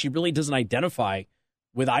talk, she really doesn't identify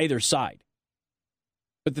with either side.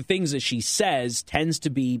 But the things that she says tends to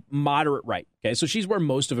be moderate right. Okay, so she's where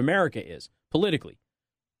most of America is, politically.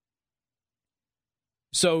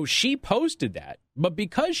 So she posted that, but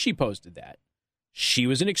because she posted that, she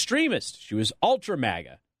was an extremist. She was ultra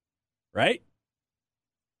MAGA, right?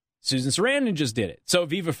 Susan Sarandon just did it. So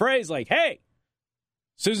Viva Frei is like, hey,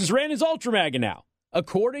 Susan Sarandon's ultra MAGA now.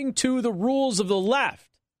 According to the rules of the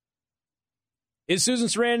left. Is Susan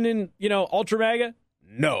Sarandon, ultra MAGA?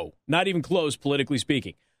 No, not even close, politically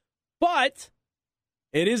speaking. But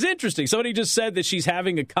it is interesting. Somebody just said that she's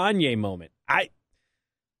having a Kanye moment.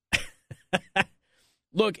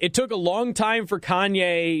 Look, it took a long time for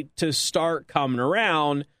Kanye to start coming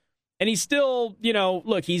around, and he's still,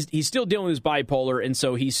 he's still dealing with his bipolar, and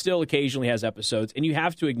so he still occasionally has episodes, and you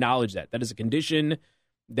have to acknowledge that. That is a condition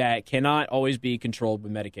that cannot always be controlled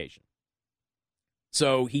with medication.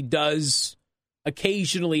 So he does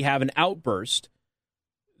occasionally have an outburst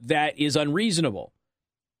that is unreasonable,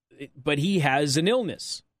 but he has an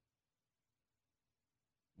illness.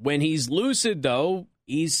 When he's lucid, though,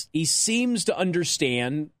 he seems to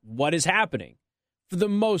understand what is happening for the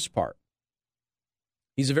most part.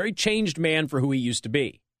 He's a very changed man for who he used to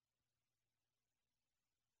be.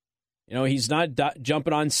 He's not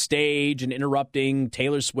jumping on stage and interrupting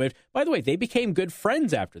Taylor Swift. By the way, they became good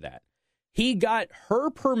friends after that. He got her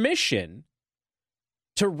permission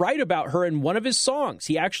to write about her in one of his songs.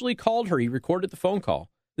 He actually called her. He recorded the phone call.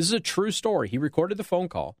 This is a true story. He recorded the phone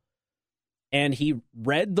call. And he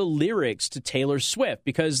read the lyrics to Taylor Swift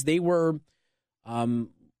because they were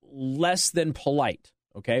less than polite,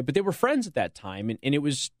 okay? But they were friends at that time, and it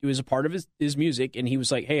was a part of his music. And he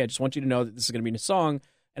was like, hey, I just want you to know that this is going to be in a song,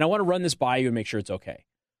 and I want to run this by you and make sure it's okay.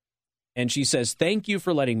 And she says, thank you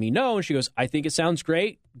for letting me know. And she goes, I think it sounds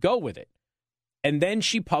great. Go with it. And then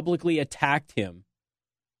she publicly attacked him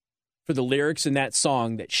for the lyrics in that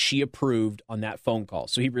song that she approved on that phone call.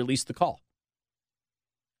 So he released the call.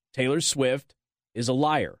 Taylor Swift is a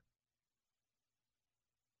liar.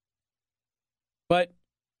 But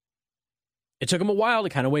it took him a while to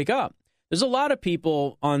kind of wake up. There's a lot of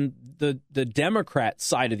people on the Democrat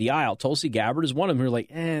side of the aisle. Tulsi Gabbard is one of them who are like,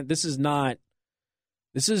 this is not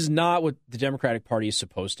what the Democratic Party is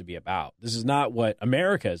supposed to be about. This is not what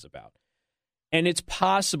America is about. And it's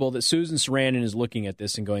possible that Susan Sarandon is looking at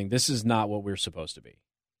this and going, this is not what we're supposed to be.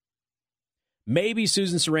 Maybe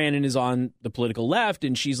Susan Sarandon is on the political left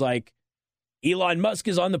and she's like, Elon Musk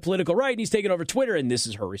is on the political right and he's taking over Twitter, and this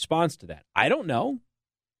is her response to that. I don't know.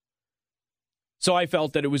 So I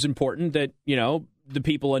felt that it was important that, the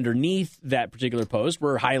people underneath that particular post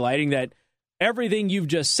were highlighting that everything you've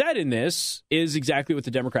just said in this is exactly what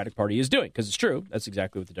the Democratic Party is doing, because it's true. That's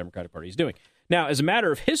exactly what the Democratic Party is doing. Now, as a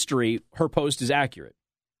matter of history, her post is accurate.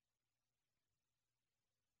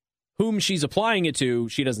 Whom she's applying it to,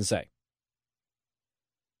 she doesn't say.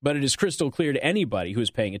 But it is crystal clear to anybody who is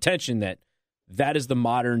paying attention that that is the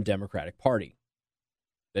modern Democratic Party.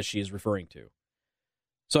 that she is referring to.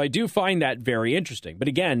 So I do find that very interesting. But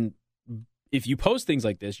again, if you post things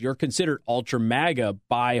like this, you're considered ultra MAGA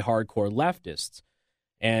by hardcore leftists.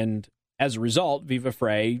 And as a result, Viva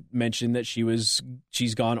Frei mentioned that she's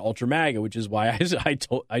gone ultra MAGA, which is why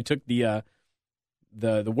I took the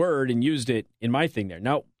word and used it in my thing there.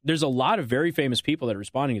 Now, there's a lot of very famous people that are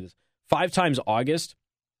responding to this. 5 Times August,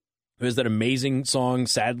 who has that amazing song,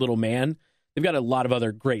 Sad Little Man. They've got a lot of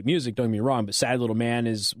other great music, don't get me wrong, but Sad Little Man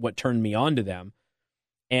is what turned me on to them.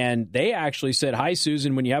 And they actually said, hi,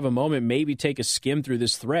 Susan, when you have a moment, maybe take a skim through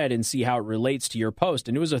this thread and see how it relates to your post.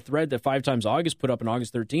 And it was a thread that 5 Times August put up on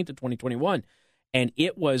August 13th of 2021. And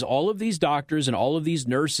it was all of these doctors and all of these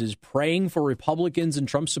nurses praying for Republicans and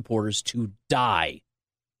Trump supporters to die,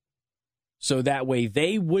 so that way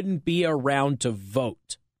they wouldn't be around to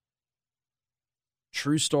vote.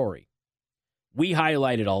 True story. We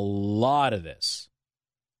highlighted a lot of this.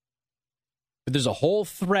 But there's a whole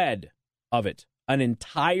thread of it. An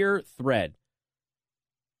entire thread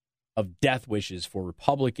of death wishes for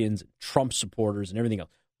Republicans, and Trump supporters, and everything else.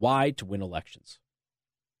 Why? To win elections.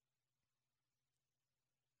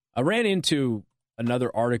 I ran into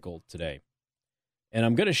another article today, and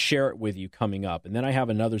I'm going to share it with you coming up. And then I have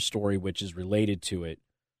another story which is related to it,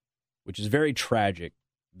 which is very tragic,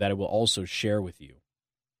 that I will also share with you.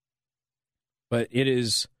 But it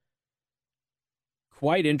is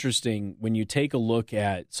quite interesting when you take a look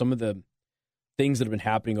at some of the things that have been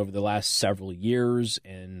happening over the last several years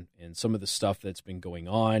and some of the stuff that's been going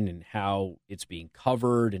on and how it's being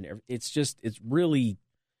covered. And it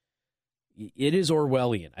is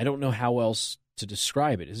Orwellian. I don't know how else to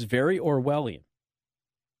describe it. It's very Orwellian.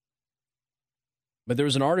 But there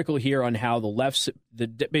was an article here on how the left,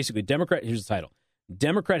 basically Democrat, here's the title,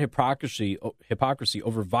 Democrat hypocrisy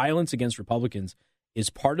over violence against Republicans is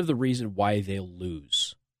part of the reason why they'll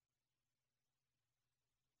lose.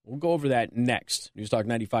 We'll go over that next. News Talk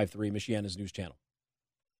 95.3, Michiana's news channel.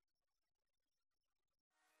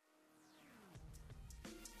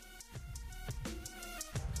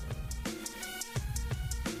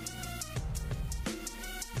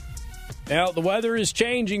 Now, the weather is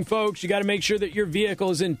changing, folks. You got to make sure that your vehicle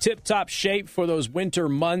is in tip-top shape for those winter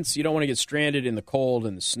months. You don't want to get stranded in the cold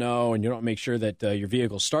and the snow, and you don't make sure that your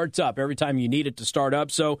vehicle starts up every time you need it to start up.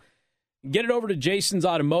 So get it over to Jason's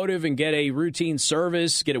Automotive and get a routine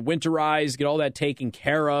service, get it winterized, get all that taken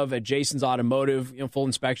care of at Jason's Automotive, full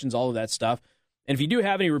inspections, all of that stuff. And if you do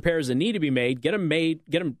have any repairs that need to be made, get them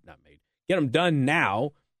done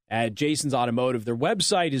now at Jason's Automotive. Their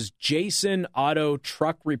website is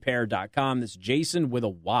jasonautotruckrepair.com. That's Jason with a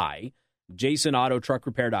Y,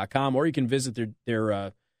 jasonautotruckrepair.com, or you can visit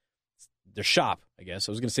their shop, I guess.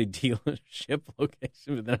 I was going to say dealership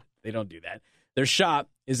location, but they don't do that. Their shop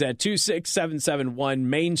is at 26771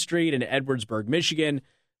 Main Street in Edwardsburg, Michigan.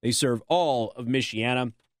 They serve all of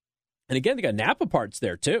Michiana. And again, they got Napa parts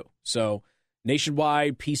there, too. So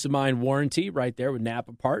nationwide peace of mind warranty right there with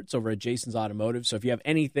Napa parts over at Jason's Automotive. So if you have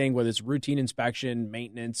anything, whether it's routine inspection,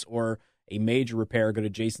 maintenance, or a major repair, go to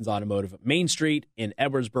Jason's Automotive at Main Street in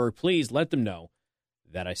Edwardsburg. Please let them know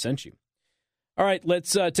that I sent you. All right,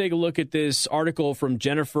 let's take a look at this article from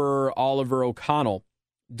Jennifer Oliver O'Connell.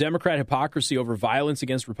 Democrat hypocrisy over violence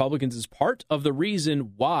against Republicans is part of the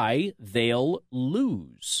reason why they'll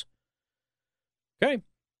lose. Okay.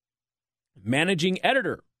 Managing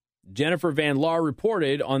editor Jennifer Van Laar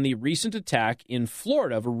reported on the recent attack in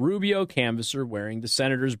Florida of a Rubio canvasser wearing the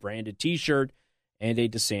Senators branded T-shirt and a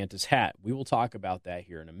DeSantis hat. We will talk about that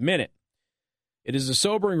here in a minute. It is a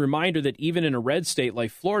sobering reminder that even in a red state like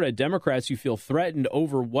Florida, Democrats who feel threatened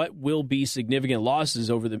over what will be significant losses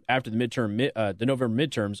after the November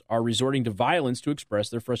midterms are resorting to violence to express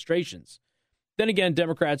their frustrations. Then again,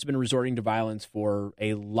 Democrats have been resorting to violence for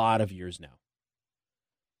a lot of years now.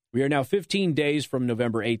 We are now 15 days from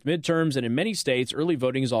November 8th midterms, and in many states, early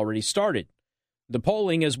voting has already started. The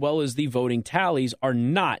polling, as well as the voting tallies, are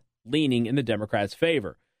not leaning in the Democrats'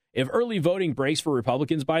 favor. If early voting breaks for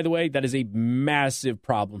Republicans, by the way, that is a massive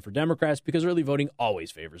problem for Democrats because early voting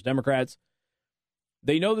always favors Democrats.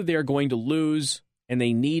 They know that they are going to lose, and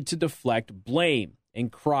they need to deflect blame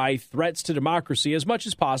and cry threats to democracy as much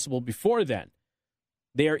as possible before then.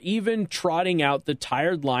 They are even trotting out the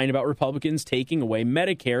tired line about Republicans taking away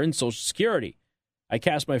Medicare and Social Security. I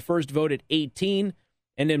cast my first vote at 18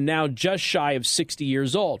 and am now just shy of 60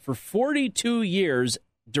 years old. For 42 years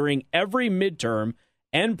during every midterm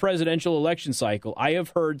and presidential election cycle, I have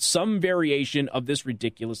heard some variation of this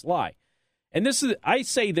ridiculous lie. And I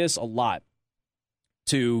say this a lot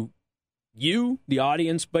to you, the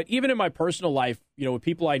audience, but even in my personal life, with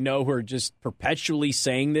people I know who are just perpetually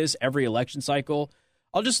saying this every election cycle,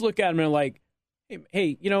 I'll just look at them and I'm like,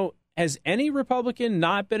 Hey, has any Republican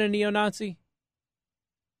not been a neo-Nazi?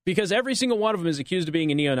 Because every single one of them is accused of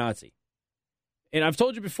being a neo-Nazi. And I've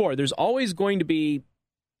told you before, there's always going to be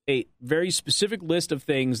a very specific list of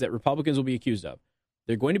things that Republicans will be accused of.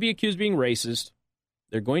 They're going to be accused of being racist.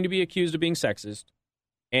 They're going to be accused of being sexist.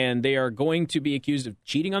 And they are going to be accused of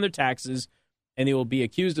cheating on their taxes. And they will be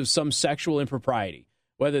accused of some sexual impropriety,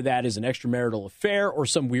 whether that is an extramarital affair or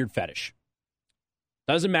some weird fetish.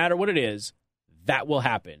 Doesn't matter what it is, that will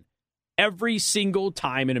happen every single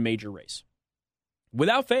time in a major race,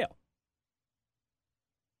 without fail.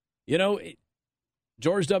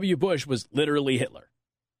 George W. Bush was literally Hitler.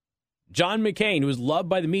 John McCain, who was loved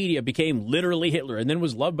by the media, became literally Hitler and then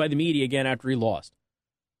was loved by the media again after he lost.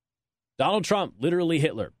 Donald Trump, literally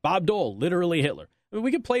Hitler. Bob Dole, literally Hitler. I mean,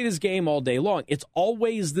 we could play this game all day long. It's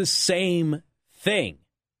always the same thing.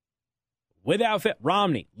 Without fail.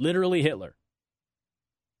 Romney, literally Hitler.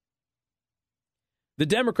 The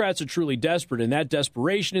Democrats are truly desperate, and that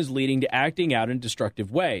desperation is leading to acting out in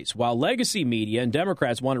destructive ways. While legacy media and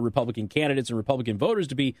Democrats wanted Republican candidates and Republican voters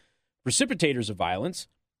to be precipitators of violence,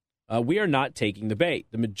 we are not taking the bait.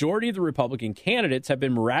 The majority of the Republican candidates have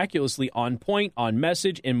been miraculously on point, on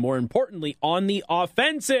message, and more importantly, on the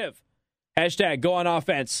offensive. Hashtag go on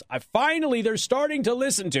offense. Finally, they're starting to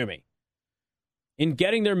listen to me in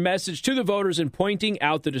getting their message to the voters and pointing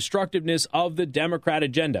out the destructiveness of the Democrat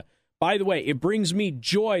agenda. By the way, it brings me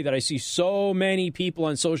joy that I see so many people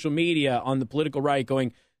on social media on the political right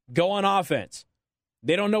going, go on offense.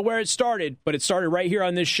 They don't know where it started, but it started right here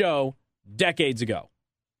on this show decades ago.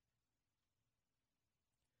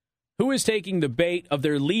 Who is taking the bait of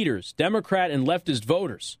their leaders, Democrat and leftist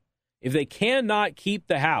voters? If they cannot keep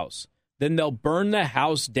the House, then they'll burn the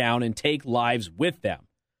House down and take lives with them.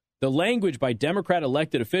 The language by Democrat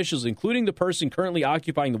elected officials, including the person currently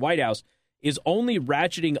occupying the White House, is only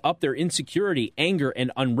ratcheting up their insecurity, anger,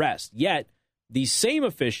 and unrest. Yet, these same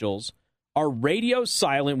officials are radio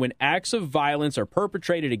silent when acts of violence are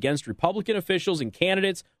perpetrated against Republican officials and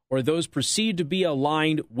candidates or those perceived to be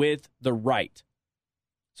aligned with the right.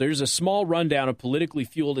 So here's a small rundown of politically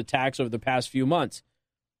fueled attacks over the past few months.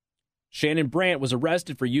 Shannon Brandt was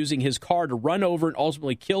arrested for using his car to run over and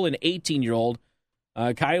ultimately kill an 18-year-old,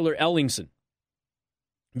 Kyler Ellingson,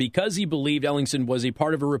 because he believed Ellingson was a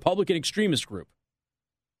part of a Republican extremist group.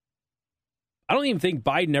 I don't even think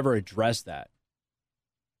Biden ever addressed that.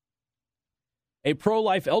 A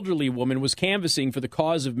pro-life elderly woman was canvassing for the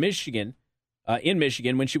cause of Michigan, in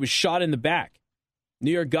Michigan, when she was shot in the back.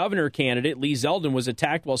 New York governor candidate Lee Zeldin was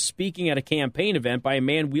attacked while speaking at a campaign event by a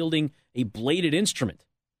man wielding a bladed instrument.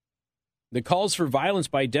 The calls for violence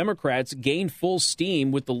by Democrats gained full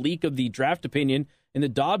steam with the leak of the draft opinion in the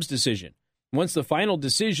Dobbs decision. Once the final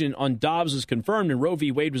decision on Dobbs was confirmed and Roe v.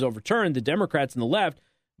 Wade was overturned, the Democrats and the left,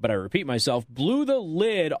 but I repeat myself, blew the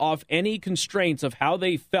lid off any constraints of how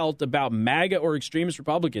they felt about MAGA or extremist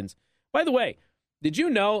Republicans. By the way, did you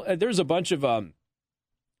know there's a bunch of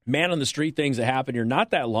man-on-the-street things that happened here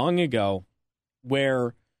not that long ago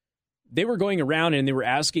where they were going around and they were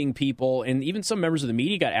asking people, and even some members of the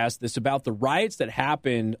media got asked this, about the riots that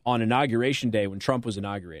happened on Inauguration Day when Trump was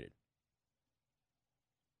inaugurated.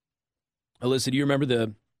 Alyssa, do you remember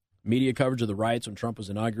the media coverage of the riots when Trump was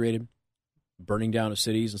inaugurated? Burning down of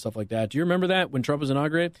cities and stuff like that. Do you remember that when Trump was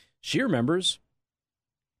inaugurated? She remembers.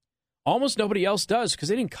 Almost nobody else does because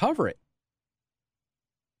they didn't cover it.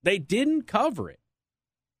 They didn't cover it.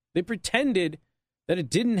 They pretended that it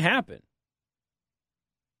didn't happen.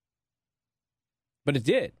 But it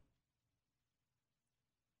did.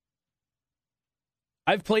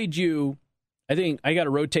 I've played you, I think I got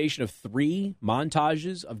a rotation of 3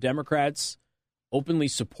 montages of Democrats openly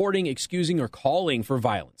supporting, excusing, or calling for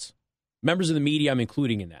violence. Members of the media I'm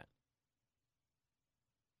including in that.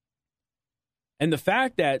 And the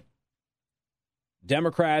fact that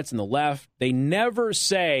Democrats and the left, they never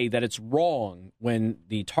say that it's wrong when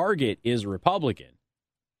the target is a Republican,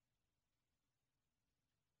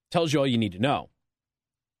 tells you all you need to know.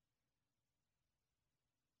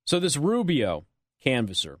 So this Rubio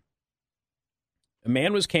canvasser, a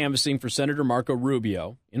man was canvassing for Senator Marco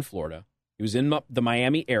Rubio in Florida. He was in the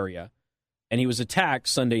Miami area, and he was attacked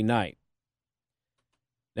Sunday night.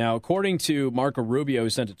 Now, according to Marco Rubio, he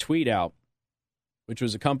sent a tweet out, which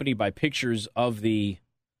was accompanied by pictures of the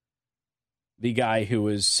guy who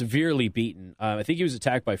was severely beaten. I think he was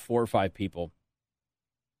attacked by 4 or 5 people.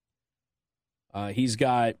 He's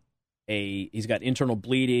got internal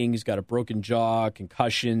bleeding. He's got a broken jaw,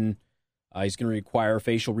 concussion. He's going to require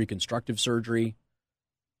facial reconstructive surgery.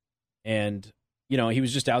 And, you know, he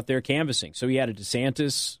was just out there canvassing. So he had a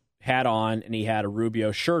DeSantis hat on and he had a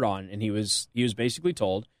Rubio shirt on. And he was basically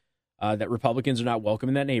told, that Republicans are not welcome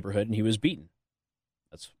in that neighborhood, and he was beaten.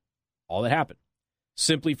 That's all that happened.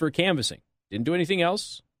 Simply for canvassing. Didn't do anything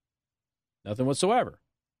else. Nothing whatsoever.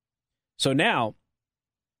 So now,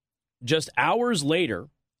 just hours later,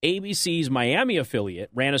 ABC's Miami affiliate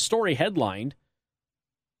ran a story headlined,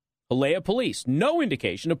 Hialeah Police, no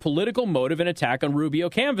indication of political motive in attack on Rubio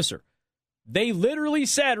canvasser. They literally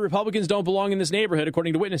said Republicans don't belong in this neighborhood,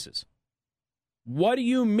 according to witnesses. What do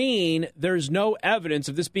you mean there's no evidence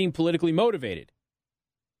of this being politically motivated?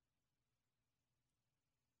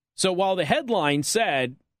 So while the headline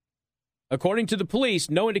said, according to the police,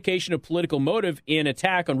 no indication of political motive in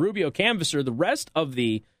attack on Rubio canvasser, the rest of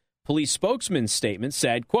the police spokesman's statement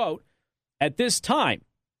said, quote, at this time,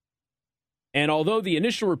 and although the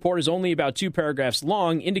initial report is only about 2 paragraphs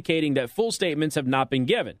long, indicating that full statements have not been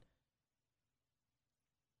given.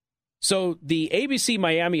 So the ABC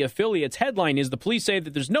Miami affiliate's headline is the police say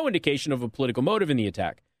that there's no indication of a political motive in the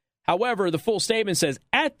attack. However, the full statement says,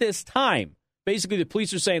 at this time, basically the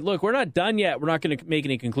police are saying, look, we're not done yet. We're not going to make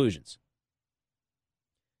any conclusions.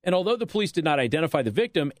 And although the police did not identify the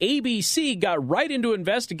victim, ABC got right into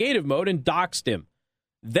investigative mode and doxed him,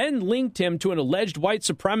 then linked him to an alleged white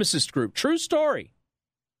supremacist group. True story.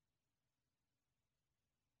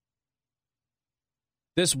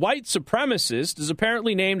 This white supremacist is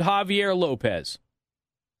apparently named Javier Lopez.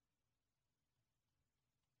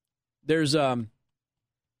 There's a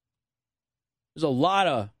lot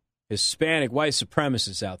of Hispanic white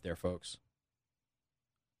supremacists out there, folks.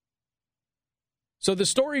 So the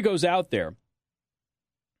story goes out there,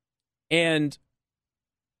 and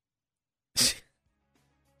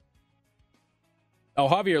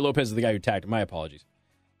Javier Lopez is the guy who attacked him. My apologies.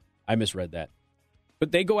 I misread that.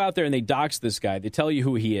 But they go out there and they dox this guy. They tell you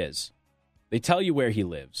who he is. They tell you where he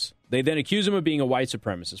lives. They then accuse him of being a white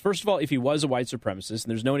supremacist. First of all, if he was a white supremacist, and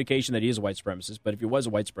there's no indication that he is a white supremacist, but if he was a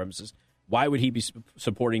white supremacist, why would he be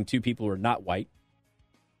supporting 2 people who are not white?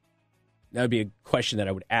 That would be a question that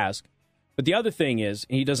I would ask. But the other thing is,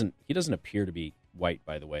 and he doesn't appear to be white,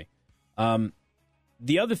 by the way.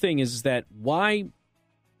 The other thing is that why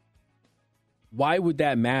would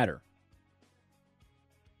that matter?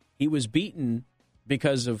 He was beaten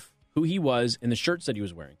because of who he was and the shirts that he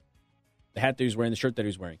was wearing. The hat that he was wearing, the shirt that he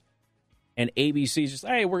was wearing. And ABC's just,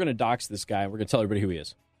 hey, we're going to dox this guy. We're going to tell everybody who he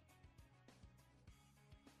is.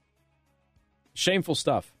 Shameful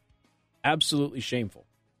stuff. Absolutely shameful.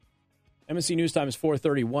 MSC News Time is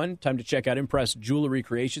 4:31. Time to check out Impress Jewelry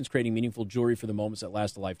Creations, creating meaningful jewelry for the moments that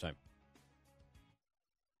last a lifetime.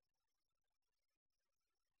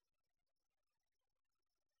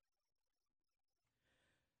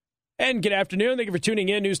 And good afternoon. Thank you for tuning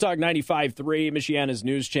in. News Talk 95.3, Michiana's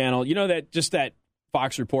news channel. You know that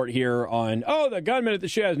Fox report here on, the gunman at the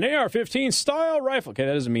show has an AR-15 style rifle. Okay,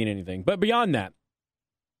 that doesn't mean anything. But beyond that,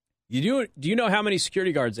 do you know how many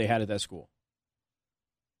security guards they had at that school?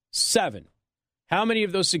 7. How many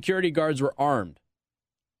of those security guards were armed?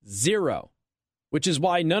 0. Which is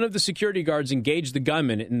why none of the security guards engaged the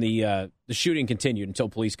gunman, and the shooting continued until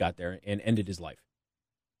police got there and ended his life.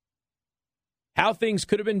 How things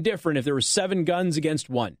could have been different if there were 7 guns against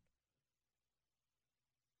 1.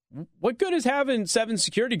 What good is having 7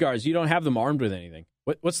 security guards? You don't have them armed with anything.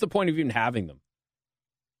 What's the point of even having them?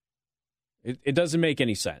 It doesn't make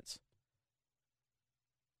any sense.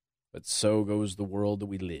 But so goes the world that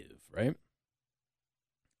we live, right?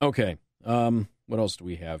 Okay. What else do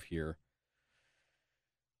we have here?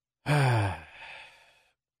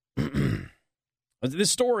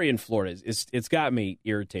 This story in Florida, it's got me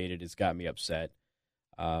irritated. It's got me upset.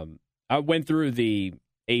 I went through the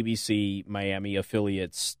ABC Miami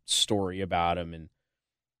affiliates story about him, and,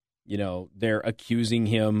 they're accusing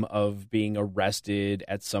him of being arrested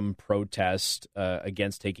at some protest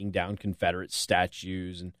against taking down Confederate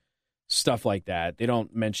statues and stuff like that. They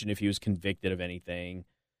don't mention if he was convicted of anything.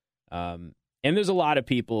 And there's a lot of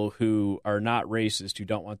people who are not racist who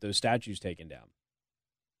don't want those statues taken down.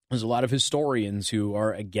 There's a lot of historians who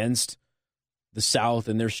are against the South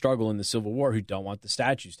and their struggle in the Civil War who don't want the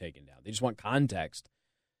statues taken down. They just want context.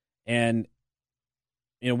 And,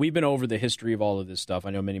 we've been over the history of all of this stuff, I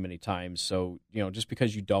know, many, many times. So, just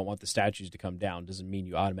because you don't want the statues to come down doesn't mean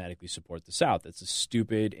you automatically support the South. That's a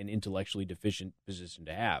stupid and intellectually deficient position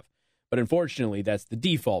to have. But unfortunately, that's the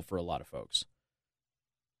default for a lot of folks.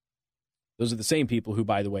 Those are the same people who,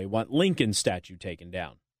 by the way, want Lincoln's statue taken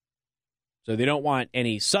down. So they don't want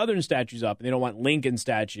any Southern statues up, and they don't want Lincoln's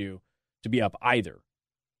statue to be up either.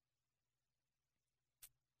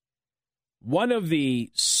 One of the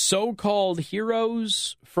so-called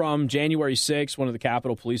heroes from January 6th, one of the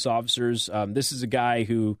Capitol police officers, this is a guy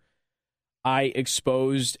who I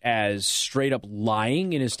exposed as straight up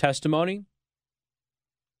lying in his testimony.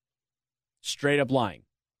 Straight up lying.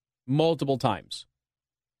 Multiple times.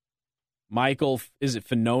 Michael, is it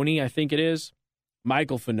Fanoni? I think it is.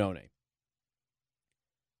 Michael Fanoni.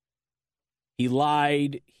 He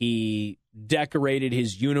lied. He decorated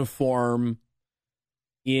his uniform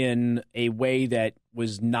in a way that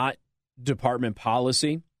was not department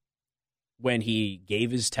policy when he gave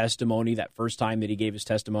his testimony, that first time that he gave his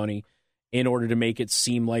testimony, in order to make it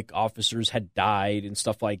seem like officers had died and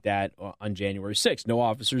stuff like that on January 6th. No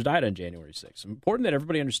officers died on January 6th. It's important that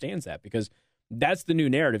everybody understands that because that's the new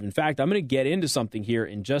narrative. In fact, I'm going to get into something here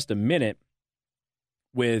in just a minute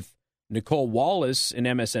with Nicole Wallace in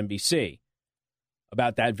MSNBC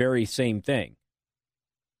about that very same thing.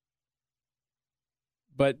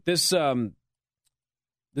 But this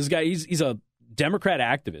guy, he's a Democrat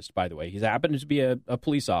activist, by the way. He's happened to be a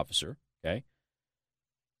police officer, okay?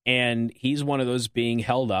 And he's one of those being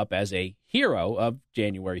held up as a hero of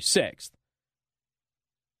January 6th.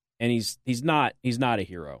 And he's not a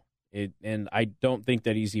hero. And I don't think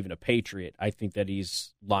that he's even a patriot. I think that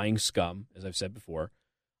he's lying scum, as I've said before.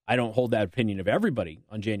 I don't hold that opinion of everybody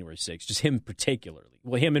on January 6th, just him particularly.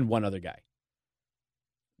 Well, him and one other guy.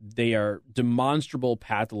 They are demonstrable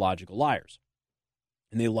pathological liars.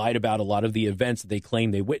 And they lied about a lot of the events that they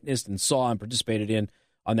claimed they witnessed and saw and participated in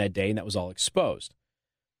on that day, and that was all exposed.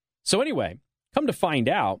 So anyway, come to find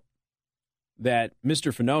out that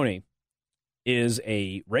Mr. Fanoni is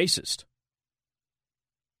a racist.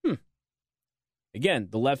 Again,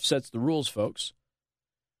 the left sets the rules, folks.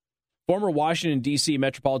 Former Washington, D.C.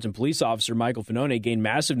 Metropolitan Police Officer Michael Fanoni gained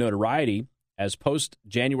massive notoriety as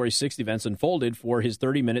post-January 6th events unfolded for his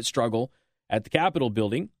 30-minute struggle at the Capitol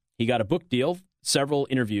building. He got a book deal, several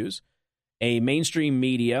interviews, a mainstream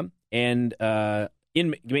media, and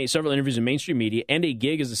several interviews in mainstream media, and a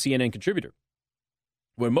gig as a CNN contributor.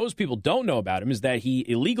 What most people don't know about him is that he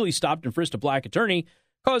illegally stopped and frisked a black attorney,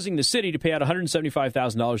 causing the city to pay out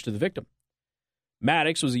 $175,000 to the victim.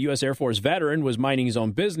 Maddox was a U.S. Air Force veteran, was minding his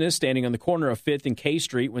own business, standing on the corner of 5th and K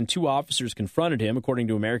Street when two officers confronted him, according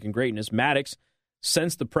to American Greatness. Maddox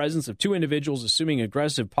sensed the presence of two individuals assuming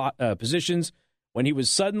aggressive positions when he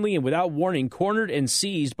was suddenly and without warning cornered and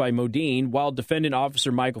seized by Modine, while defendant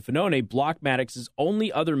officer Michael Fanoni blocked Maddox's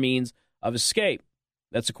only other means of escape.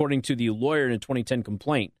 That's according to the lawyer in a 2010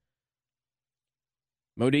 complaint.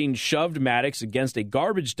 Modine shoved Maddox against a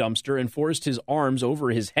garbage dumpster and forced his arms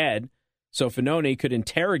over his head so Fanoni could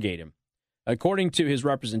interrogate him. According to his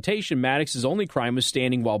representation, Maddox's only crime was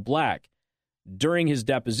standing while black. During his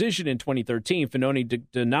deposition in 2013, Fanoni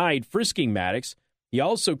denied frisking Maddox. He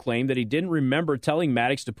also claimed that he didn't remember telling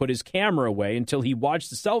Maddox to put his camera away until he watched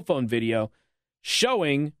the cell phone video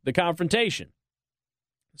showing the confrontation.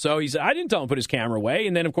 So he said, I didn't tell him to put his camera away.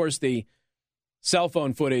 And then, of course, the cell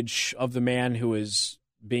phone footage of the man who was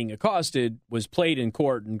being accosted was played in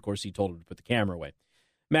court, and, of course, he told him to put the camera away.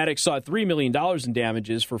 Maddox sought $3 million in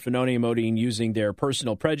damages for Fanoni and Modine using their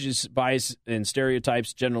personal prejudice, bias, and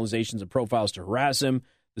stereotypes, generalizations, and profiles to harass him.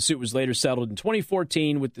 The suit was later settled in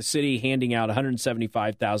 2014 with the city handing out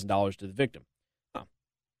 $175,000 to the victim.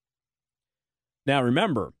 Now,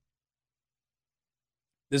 remember,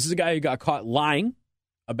 this is a guy who got caught lying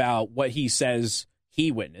about what he says he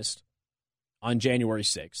witnessed on January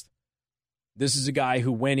 6th. This is a guy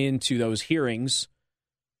who went into those hearings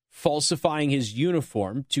falsifying his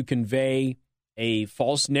uniform to convey a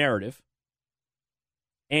false narrative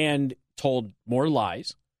and told more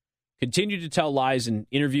lies, continued to tell lies in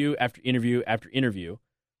interview after interview after interview.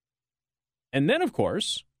 And then, of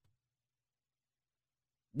course,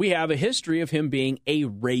 we have a history of him being a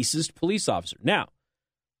racist police officer. Now,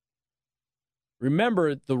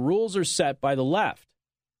 remember, the rules are set by the left.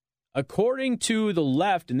 According to the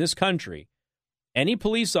left in this country, any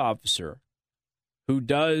police officer who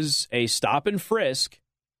does a stop and frisk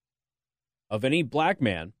of any black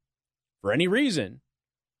man for any reason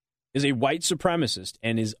is a white supremacist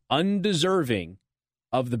and is undeserving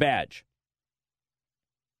of the badge.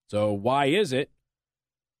 So why is it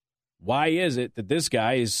that this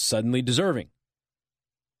guy is suddenly deserving?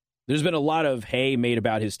 There's been a lot of hay made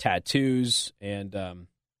about his tattoos and,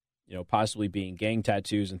 possibly being gang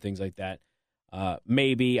tattoos and things like that.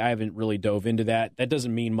 Maybe. I haven't really dove into that. That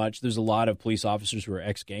doesn't mean much. There's a lot of police officers who are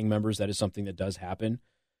ex-gang members. That is something that does happen.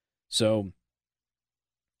 So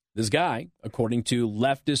this guy, according to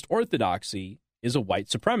leftist orthodoxy, is a white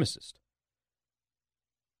supremacist.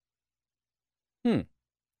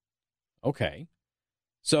 Okay.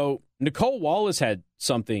 So Nicole Wallace had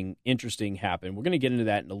something interesting happen. We're going to get into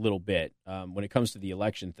that in a little bit when it comes to the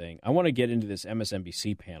election thing. I want to get into this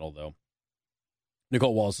MSNBC panel, though.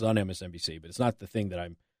 Nicole Wallace is on MSNBC, but it's not the thing that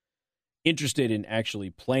I'm interested in actually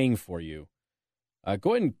playing for you.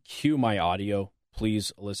 Go ahead and cue my audio,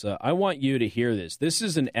 please, Alyssa. I want you to hear this. This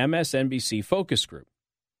is an MSNBC focus group.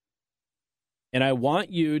 And I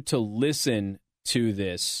want you to listen to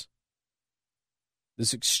this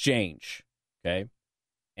exchange, okay?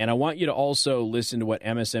 And I want you to also listen to what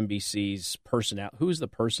MSNBC's who's the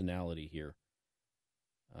personality here?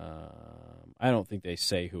 I don't think they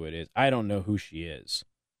say who it is. I don't know who she is.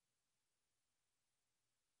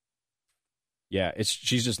 Yeah,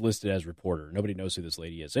 she's just listed as reporter. Nobody knows who this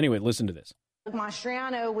lady is. Anyway, listen to this.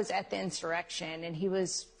 Mastriano was at the insurrection, and he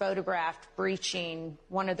was photographed breaching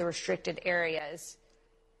one of the restricted areas.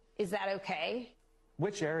 Is that okay?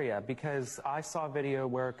 Which area? Because I saw a video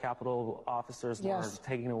where Capitol officers were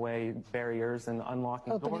taking away barriers and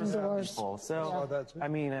unlocking doors for people. So, I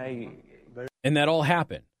mean, And that all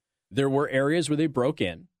happened. There were areas where they broke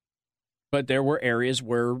in, but there were areas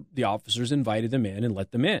where the officers invited them in and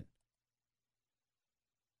let them in.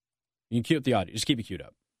 You can cue up the audio. Just keep it queued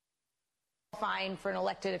up. Fine for an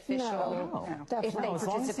elected official if they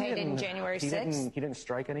participated in January 6th? He didn't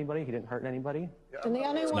strike anybody. He didn't hurt anybody. And the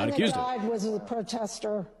only one that died was a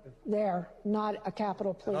protester there, not a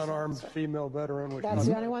Capitol police officer. Unarmed female veteran. That's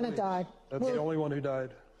the only one that died. That's the only one who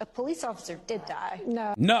died. A police officer did die.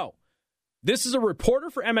 No. This is a reporter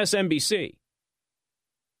for MSNBC.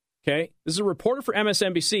 Okay? This is a reporter for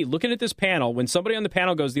MSNBC looking at this panel when somebody on the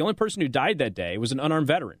panel goes, the only person who died that day was an unarmed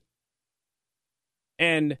veteran.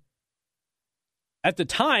 And at the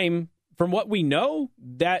time, from what we know,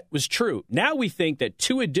 that was true. Now we think that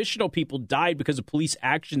 2 additional people died because of police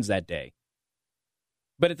actions that day.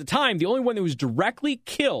 But at the time, the only one that was directly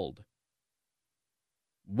killed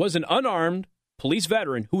was an unarmed police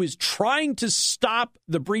veteran who is trying to stop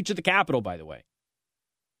the breach of the Capitol, by the way.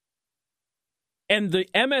 And the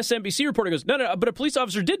MSNBC reporter goes, no, but a police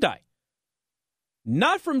officer did die.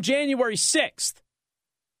 Not from January 6th.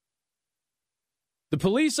 The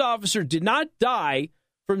police officer did not die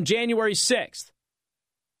from January 6th.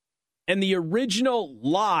 And the original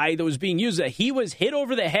lie that was being used, that he was hit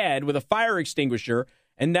over the head with a fire extinguisher,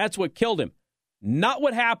 and that's what killed him. Not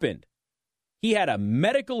what happened. He had a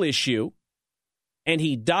medical issue, and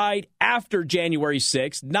he died after January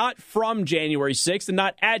 6th, not from January 6th, and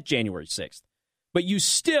not at January 6th. But you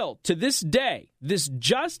still, to this day, this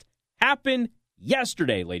just happened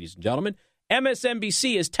yesterday, ladies and gentlemen,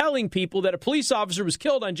 MSNBC is telling people that a police officer was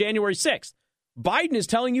killed on January 6th. Biden is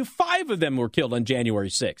telling you 5 of them were killed on January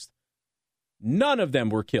 6th. None of them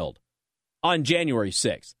were killed on January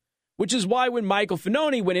 6th, which is why when Michael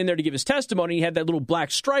Finoni went in there to give his testimony, he had that little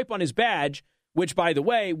black stripe on his badge, which, by the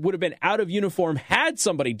way, would have been out of uniform had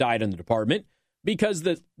somebody died in the department, because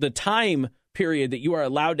the time period that you are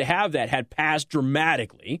allowed to have that had passed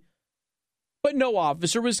dramatically. But no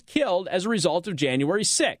officer was killed as a result of January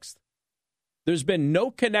 6th. There's been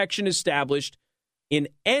no connection established in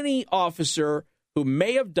any officer who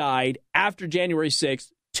may have died after January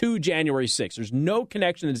 6th to January 6th. There's no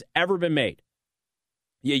connection that has ever been made.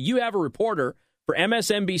 Yeah, you have a reporter for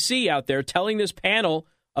MSNBC out there telling this panel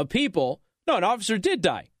of people, no, an officer did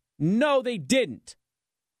die. No, they didn't.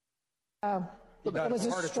 It was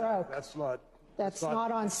a stroke. That's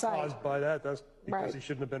not on site. Caused by that. That's because he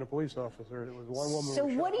shouldn't have been a police officer. It was one woman. So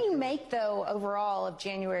what do you make, though, overall of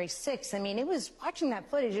January 6th? I mean, watching that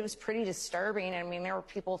footage, it was pretty disturbing. I mean, there were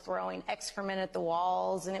people throwing excrement at the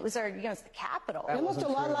walls, and it was it's the Capitol. It looked a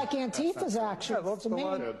lot like Antifa's actions. Yeah, it looked a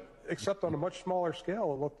lot, except on a much smaller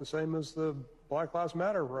scale. It looked the same as the Black Lives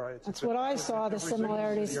Matter riots. That's what I saw, the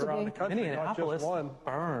similarities to be. Minneapolis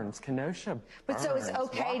burns, Kenosha burns. But so it's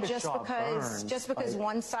okay just because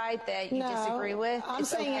one side that you disagree with? I'm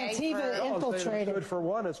saying Antifa infiltrated. It's good for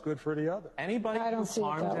one, it's good for the other. Anybody who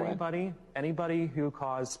harmed anybody who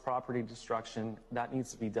caused property destruction, that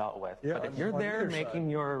needs to be dealt with. Yeah, but if you're there making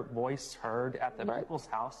your voice heard at the people's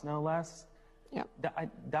house, no less,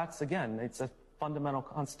 that's, again, it's a fundamental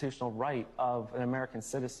constitutional right of an American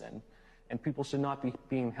citizen. And people should not be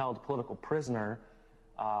being held political prisoner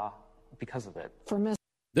because of it.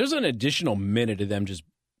 There's an additional minute of them just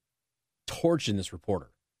torching this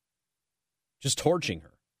reporter. Just torching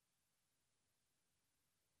her.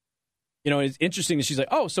 It's interesting that she's like,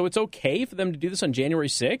 oh, so it's okay for them to do this on January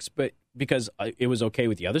 6th, but because it was okay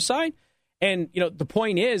with the other side? And, the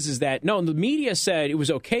point is that, no, the media said it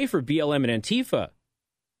was okay for BLM and Antifa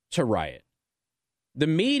to riot. The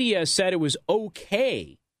media said it was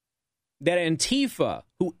okay that Antifa,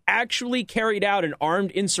 who actually carried out an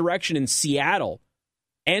armed insurrection in Seattle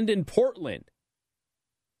and in Portland,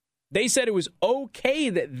 they said it was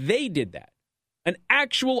okay that they did that. An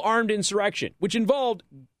actual armed insurrection, which involved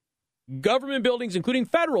Government buildings, including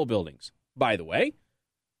federal buildings, by the way,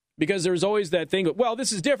 because there's always that thing of, well,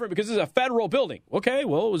 this is different because this is a federal building. Okay,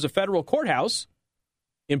 well, it was a federal courthouse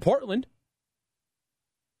in Portland.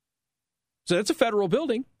 So that's a federal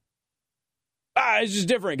building. It's just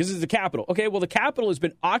different because it's the Capitol. Okay, well, the Capitol has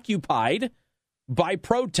been occupied by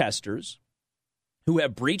protesters who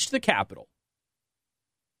have breached the Capitol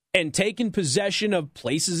and taken possession of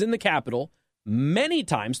places in the Capitol many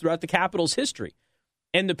times throughout the Capitol's history.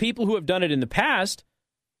 And the people who have done it in the past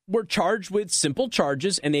were charged with simple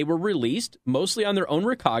charges, and they were released mostly on their own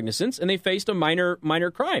recognizance, and they faced a minor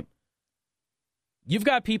crime. You've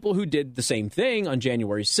got people who did the same thing on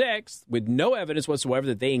January 6th with no evidence whatsoever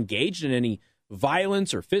that they engaged in any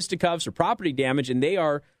violence or fisticuffs or property damage, and they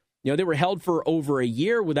were held for over a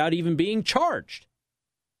year without even being charged.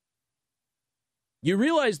 You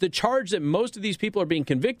realize the charge that most of these people are being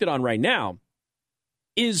convicted on right now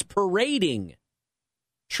is parading.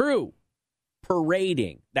 True.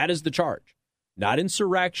 Parading. That is the charge. Not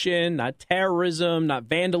insurrection, not terrorism, not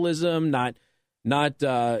vandalism, not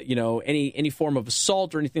any form of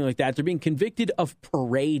assault or anything like that. They're being convicted of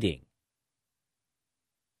parading.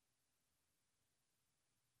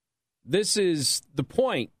 This is the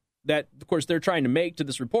point that, of course, they're trying to make to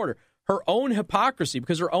this reporter. Her own hypocrisy,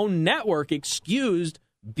 because her own network excused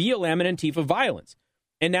BLM and Antifa violence.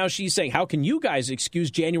 And now she's saying, how can you guys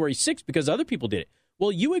excuse January 6th because other people did it?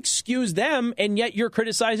 Well, you excuse them, and yet you're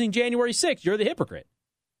criticizing January 6th. You're the hypocrite.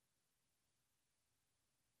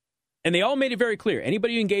 And they all made it very clear.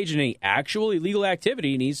 Anybody who engaged in any actual illegal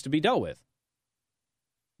activity needs to be dealt with.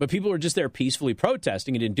 But people who are just there peacefully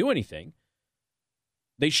protesting and didn't do anything,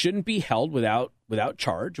 they shouldn't be held without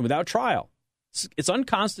charge and without trial. It's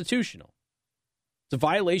unconstitutional. It's a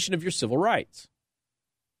violation of your civil rights.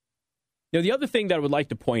 Now, the other thing that I would like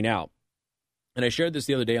to point out, and I shared this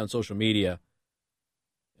the other day on social media,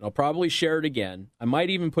 and I'll probably share it again. I might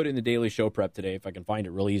even put it in the Daily Show Prep today if I can find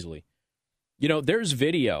it real easily. There's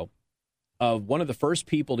video of one of the first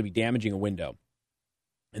people to be damaging a window.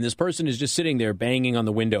 And this person is just sitting there banging on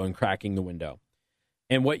the window and cracking the window.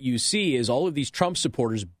 And what you see is all of these Trump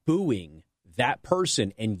supporters booing that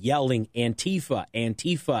person and yelling, Antifa,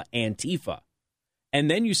 Antifa, Antifa.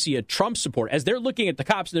 And then you see a Trump supporter, as they're looking at the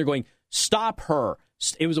cops, and they're going, stop her.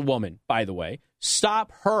 It was a woman, by the way.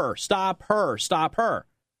 Stop her, stop her, stop her.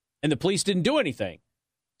 And the police didn't do anything.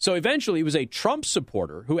 So eventually it was a Trump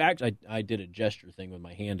supporter who actually, I did a gesture thing with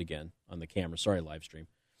my hand again on the camera. Sorry, live stream.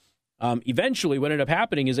 Eventually what ended up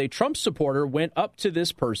happening is a Trump supporter went up to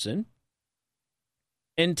this person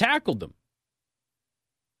and tackled them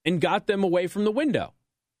and got them away from the window.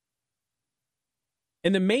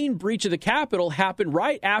 And the main breach of the Capitol happened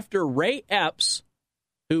right after Ray Epps,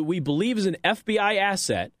 who we believe is an FBI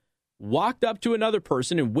asset, walked up to another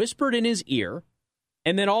person and whispered in his ear.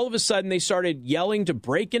 And then all of a sudden they started yelling to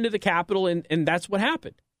break into the Capitol, and that's what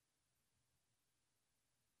happened.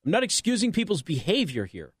 I'm not excusing people's behavior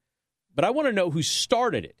here, but I want to know who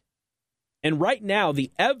started it. And right now,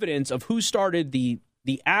 the evidence of who started the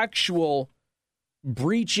actual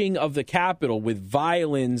breaching of the Capitol with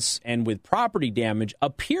violence and with property damage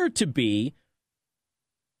appear to be,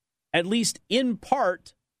 at least in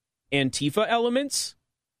part, Antifa elements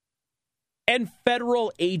and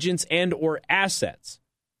federal agents and or assets.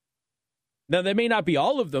 Now, that may not be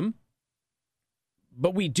all of them,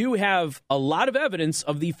 but we do have a lot of evidence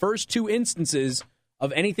of the first two instances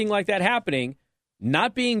of anything like that happening,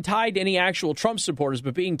 not being tied to any actual Trump supporters,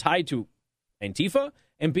 but being tied to Antifa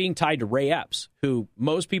and being tied to Ray Epps, who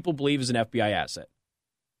most people believe is an FBI asset.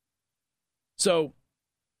 So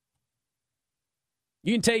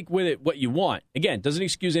you can take with it what you want. Again, doesn't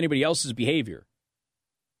excuse anybody else's behavior.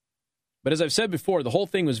 But as I've said before, the whole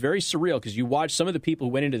thing was very surreal because you watched some of the people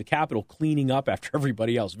who went into the Capitol cleaning up after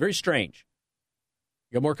everybody else. Very strange.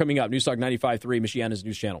 You got more coming up. Newstalk 95.3, Michiana's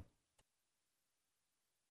news channel.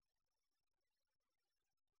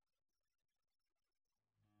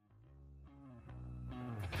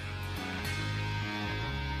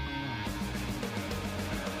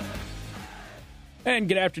 And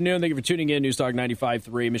good afternoon. Thank you for tuning in. Newstalk 95.3,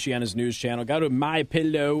 Michiana's news channel. Go to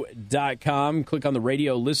MyPillow.com. Click on the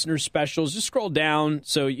radio listener specials. Just scroll down.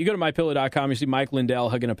 So you go to MyPillow.com. You see Mike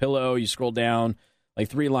Lindell hugging a pillow. You scroll down like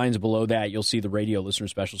 3 lines below that. You'll see the radio listener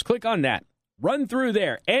specials. Click on that. Run through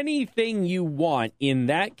there. Anything you want in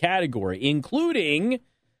that category, including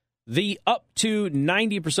the up to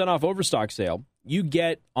 90% off Overstock sale, you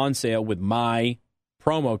get on sale with my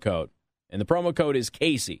promo code. And the promo code is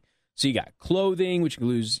Casey. So you got clothing, which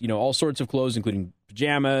includes, all sorts of clothes, including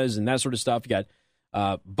pajamas and that sort of stuff. You got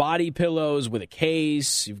body pillows with a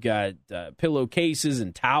case. You've got pillowcases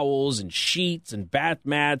and towels and sheets and bath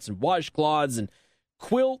mats and washcloths and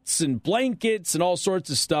quilts and blankets and all sorts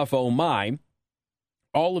of stuff. Oh, my.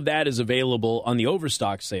 All of that is available on the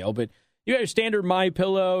Overstock sale. But you got your standard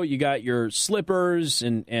MyPillow. You got your slippers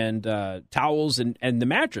and towels and the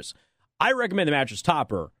mattress. I recommend the mattress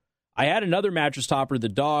topper. I had another mattress topper. The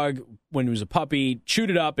dog, when he was a puppy, chewed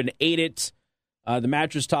it up and ate it. The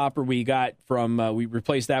mattress topper we got from, we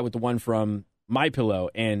replaced that with the one from MyPillow,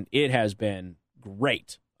 and it has been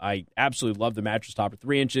great. I absolutely love the mattress topper,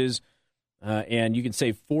 3 inches, and you can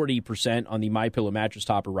save 40% on the MyPillow mattress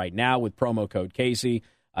topper right now with promo code Casey.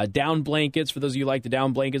 Down blankets, for those of you who like the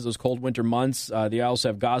down blankets, those cold winter months. They also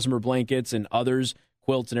have Gossamer blankets and others,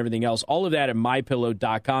 quilts and everything else. All of that at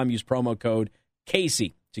MyPillow.com. Use promo code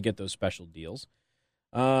Casey to get those special deals.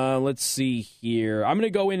 Let's see here. I'm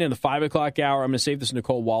going to go in the 5 o'clock hour. I'm going to save this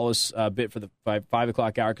Nicole Wallace bit for the 5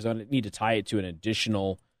 o'clock hour because I need to tie it to an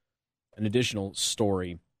additional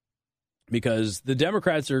story, because the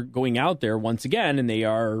Democrats are going out there once again and they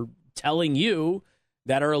are telling you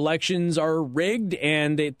that our elections are rigged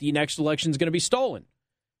and that the next election is going to be stolen.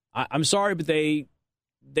 I'm sorry, but they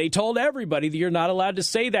told everybody that you're not allowed to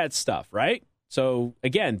say that stuff, right? So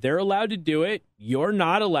again, they're allowed to do it. You're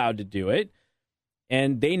not allowed to do it.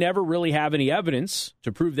 And they never really have any evidence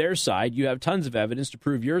to prove their side. You have tons of evidence to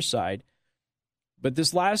prove your side. But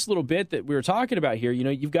this last little bit that we were talking about here, you know,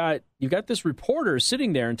 you've got this reporter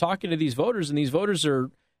sitting there and talking to these voters, and these voters are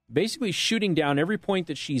basically shooting down every point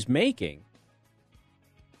that she's making.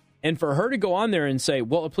 And for her to go on there and say,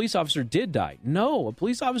 well, a police officer did die. No, a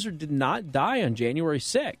police officer did not die on January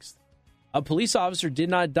 6th. A police officer did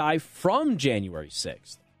not die from January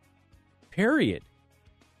 6th. Period.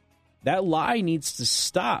 That lie needs to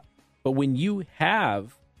stop. But when you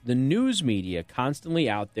have the news media constantly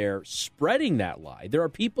out there spreading that lie, there are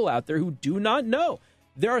people out there who do not know.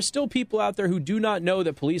 There are still people out there who do not know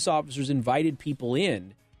that police officers invited people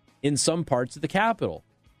in some parts of the Capitol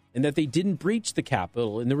and that they didn't breach the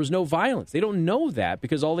Capitol and there was no violence. They don't know that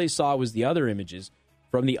because all they saw was the other images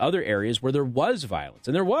from the other areas where there was violence.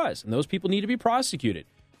 And there was. And those people need to be prosecuted.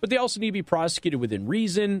 But they also need to be prosecuted within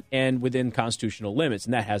reason and within constitutional limits,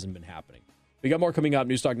 and that hasn't been happening. We got more coming up.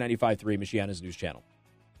 Newstalk 95.3, Michiana's news channel.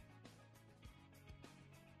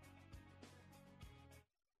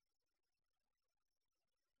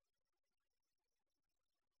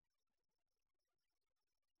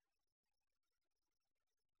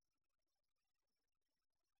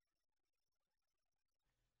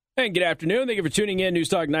 And good afternoon. Thank you for tuning in.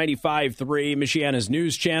 Newstalk 95.3, Michiana's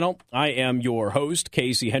news channel. I am your host,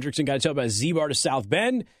 Casey Hendrickson. Got to tell you about Z-Bar to South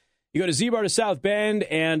Bend. You go to Z-Bar to South Bend,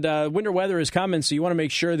 and winter weather is coming, so you want to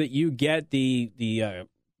make sure that you get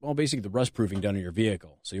basically the rust proofing done on your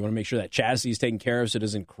vehicle. So you want to make sure that chassis is taken care of so it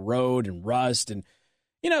doesn't corrode and rust and,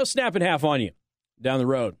 snap in half on you down the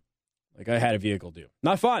road like I had a vehicle do.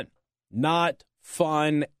 Not fun. Not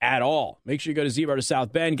fun at all. Make sure you go to Z-Bar to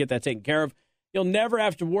South Bend, get that taken care of. You'll never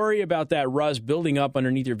have to worry about that rust building up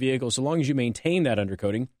underneath your vehicle so long as you maintain that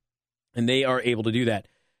undercoating, and they are able to do that.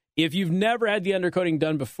 If you've never had the undercoating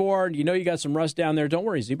done before, you got some rust down there, don't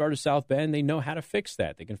worry. Z-Bar to South Bend, they know how to fix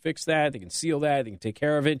that. They can fix that. They can seal that. They can take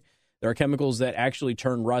care of it. There are chemicals that actually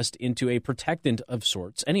turn rust into a protectant of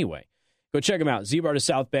sorts anyway. Go check them out. Z-Bar to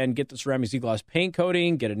South Bend. Get the ceramic Z-Gloss paint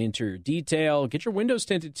coating. Get an interior detail. Get your windows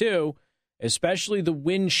tinted too, especially the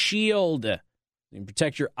windshield. You can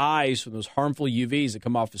protect your eyes from those harmful UVs that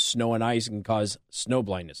come off of snow and ice and can cause snow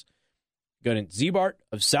blindness. Go to Z-Bart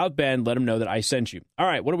of South Bend. Let them know that I sent you. All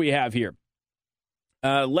right, what do we have here?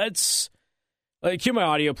 Let's cue my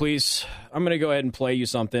audio, please. I'm going to go ahead and play you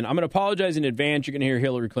something. I'm going to apologize in advance. You're going to hear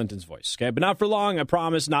Hillary Clinton's voice, okay? But not for long. I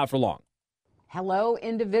promise, not for long. Hello,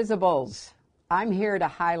 Indivisibles. I'm here to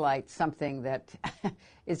highlight something that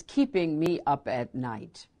is keeping me up at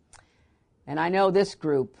night. And I know this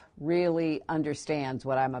group really understands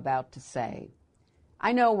what I'm about to say.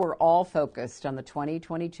 I know we're all focused on the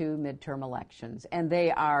 2022 midterm elections, and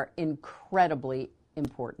they are incredibly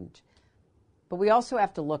important. But we also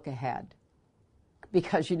have to look ahead,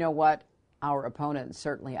 because you know what? Our opponents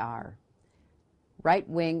certainly are.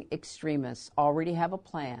 Right-wing extremists already have a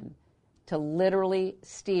plan to literally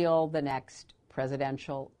steal the next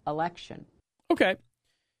presidential election. Okay,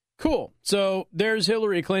 cool. So there's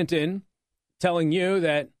Hillary Clinton telling you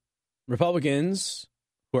that Republicans,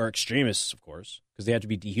 who are extremists, of course, because they have to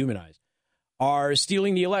be dehumanized, are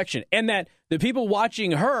stealing the election. And that the people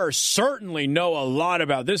watching her certainly know a lot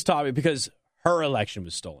about this topic because her election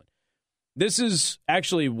was stolen. This is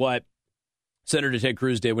actually what Senator Ted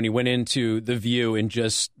Cruz did when he went into The View and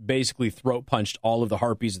just basically throat punched all of the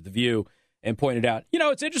harpies of The View and pointed out,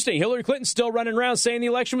 it's interesting. Hillary Clinton's still running around saying the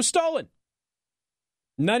election was stolen.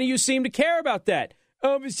 None of you seem to care about that.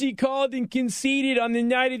 She called and conceded on the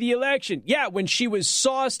night of the election. Yeah, when she was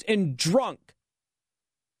sauced and drunk.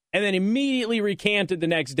 And then immediately recanted the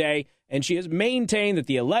next day. And she has maintained that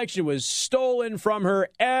the election was stolen from her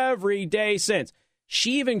every day since.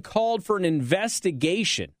 She even called for an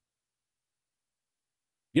investigation.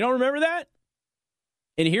 You don't remember that?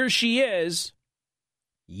 And here she is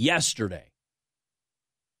yesterday.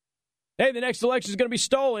 Hey, the next election is going to be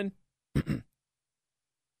stolen.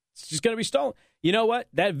 It's just going to be stolen. You know what?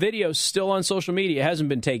 That video's still on social media. It hasn't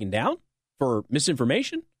been taken down for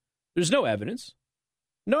misinformation. There's no evidence.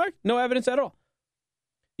 No evidence at all.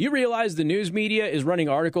 You realize the news media is running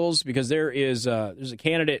articles because there's a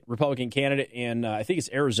candidate, Republican candidate in, I think it's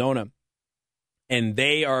Arizona, and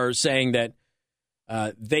they are saying that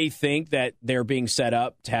they think that they're being set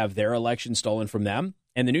up to have their election stolen from them.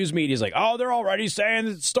 And the news media is like, oh, they're already saying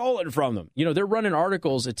it's stolen from them. They're running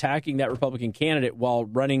articles attacking that Republican candidate while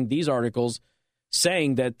running these articles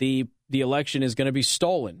saying that the election is going to be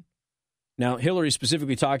stolen. Now, Hillary's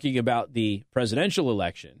specifically talking about the presidential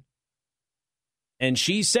election. And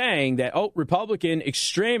she's saying that, Republican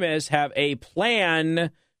extremists have a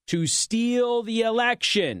plan to steal the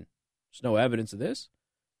election. There's no evidence of this.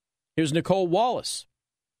 Here's Nicole Wallace,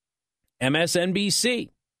 MSNBC.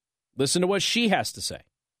 Listen to what she has to say.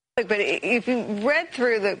 But if you read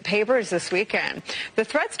through the papers this weekend, the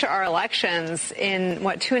threats to our elections in,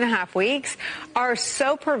 2.5 weeks are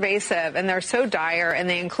so pervasive and they're so dire and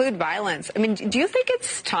they include violence. I mean, do you think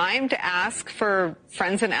it's time to ask for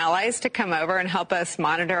friends and allies to come over and help us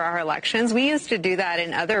monitor our elections? We used to do that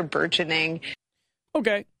in other burgeoning.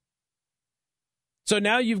 Okay. So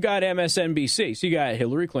now you've got MSNBC. So you got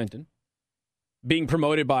Hillary Clinton being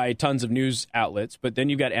promoted by tons of news outlets, but then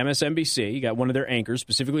you've got MSNBC, you got one of their anchors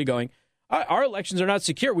specifically going, our elections are not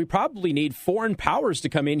secure. We probably need foreign powers to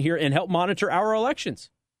come in here and help monitor our elections.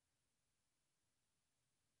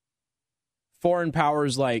 Foreign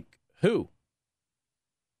powers like who?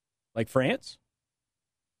 Like France?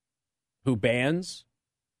 Who bans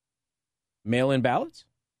mail-in ballots?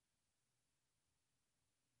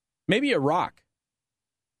 Maybe Iraq.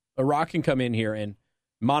 Iraq can come in here and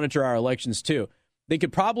monitor our elections, too. They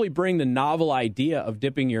could probably bring the novel idea of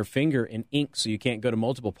dipping your finger in ink so you can't go to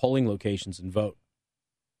multiple polling locations and vote.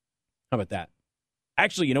 How about that?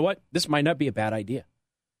 Actually, you know what? This might not be a bad idea.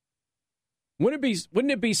 Wouldn't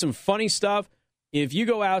it be some funny stuff if you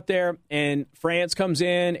go out there and France comes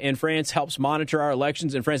in and France helps monitor our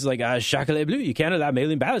elections and France is like, chocolat bleu, you can't allow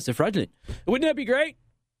mail-in ballots, they're fraudulent. Wouldn't that be great?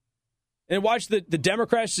 And watch the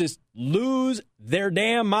Democrats just lose their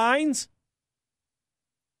damn minds?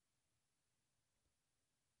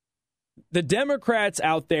 The Democrats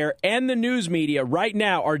out there and the news media right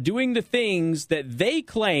now are doing the things that they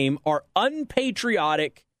claim are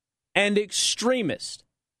unpatriotic and extremist.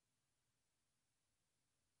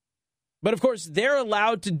 But, of course, they're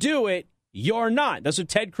allowed to do it. You're not. That's what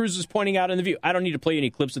Ted Cruz is pointing out in The View. I don't need to play any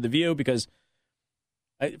clips of The View because,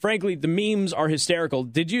 frankly, the memes are hysterical.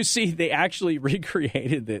 Did you see they actually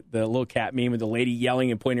recreated the little cat meme with the lady yelling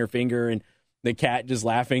and pointing her finger and the cat just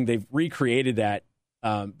laughing? They've recreated that.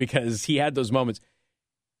 Because he had those moments.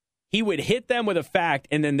 He would hit them with a fact,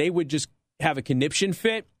 and then they would just have a conniption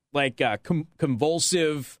fit, like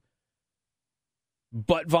convulsive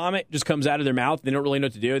butt vomit just comes out of their mouth. They don't really know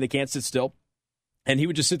what to do. They can't sit still. And he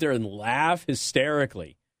would just sit there and laugh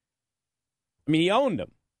hysterically. I mean, he owned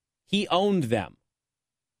them. He owned them.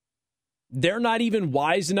 They're not even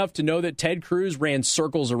wise enough to know that Ted Cruz ran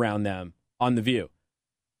circles around them on The View.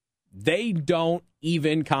 They don't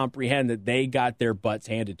even comprehend that they got their butts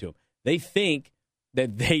handed to them. They think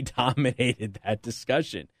that they dominated that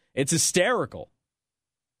discussion. It's hysterical.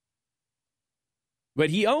 But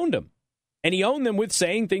he owned them. And he owned them with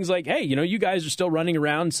saying things like, hey, you guys are still running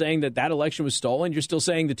around saying that election was stolen. You're still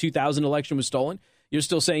saying the 2000 election was stolen. You're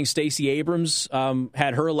still saying Stacey Abrams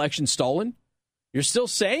had her election stolen. You're still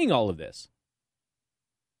saying all of this.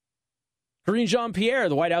 Karine Jean-Pierre,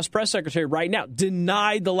 the White House press secretary right now,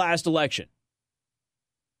 denied the last election.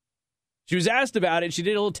 She was asked about it. She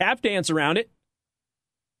did a little tap dance around it.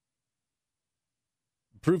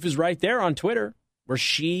 Proof is right there on Twitter where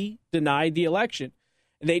she denied the election.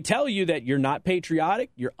 And they tell you that you're not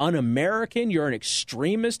patriotic, you're un-American, you're an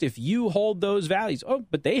extremist if you hold those values. Oh,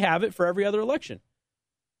 but they have it for every other election.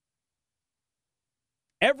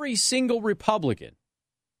 Every single Republican.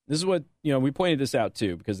 This is what, we pointed this out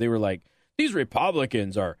too, because they were like, these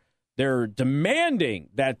Republicans they're demanding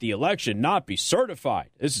that the election not be certified.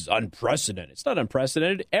 This is unprecedented. It's not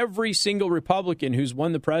unprecedented. Every single Republican who's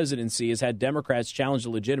won the presidency has had Democrats challenge the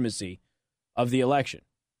legitimacy of the election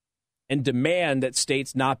and demand that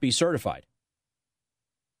states not be certified.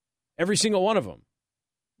 Every single one of them.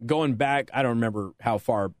 Going back, I don't remember how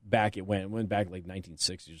far back it went. It went back like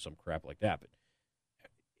 1960s or some crap like that. But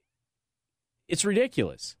it's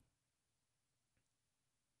ridiculous.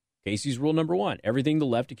 Casey's rule number one. Everything the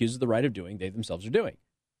left accuses the right of doing, they themselves are doing.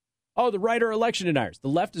 Oh, the right are election deniers. The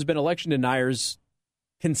left has been election deniers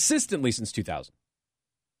consistently since 2000.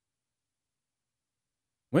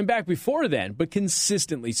 Went back before then, but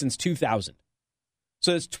consistently since 2000.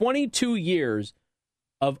 So it's 22 years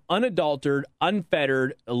of unadulterated,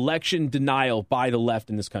 unfettered election denial by the left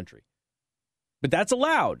in this country. But that's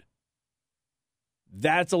allowed.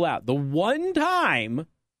 That's allowed. The one time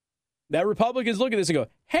that Republicans look at this and go,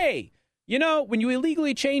 hey, you know, when you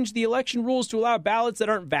illegally change the election rules to allow ballots that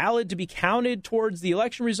aren't valid to be counted towards the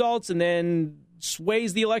election results and then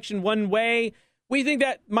sways the election one way, we think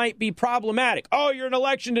that might be problematic. Oh, you're an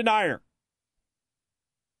election denier.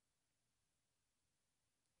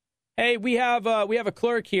 Hey, we have a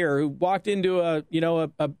clerk here who walked into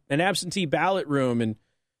an absentee ballot room and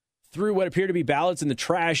threw what appeared to be ballots in the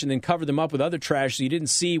trash and then covered them up with other trash so you didn't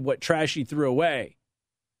see what trash he threw away.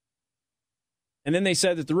 And then they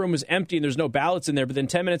said that the room was empty and there's no ballots in there. But then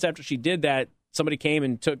 10 minutes after she did that, somebody came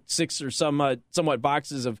and took 6 or somewhat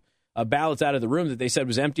boxes of ballots out of the room that they said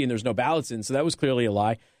was empty and there's no ballots in. So that was clearly a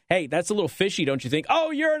lie. Hey, that's a little fishy, don't you think? Oh,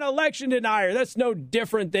 you're an election denier. That's no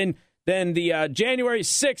different than the January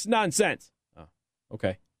 6th nonsense. Oh,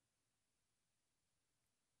 okay.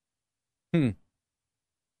 It's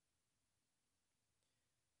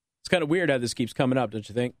kind of weird how this keeps coming up, don't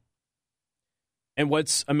you think? And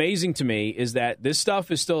what's amazing to me is that this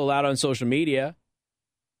stuff is still allowed on social media.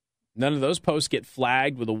 None of those posts get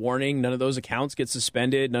flagged with a warning. None of those accounts get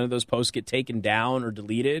suspended. None of those posts get taken down or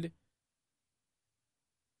deleted.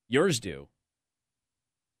 Yours do.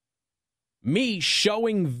 Me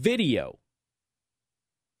showing video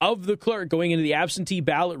of the clerk going into the absentee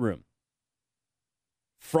ballot room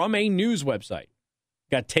from a news website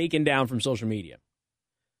got taken down from social media.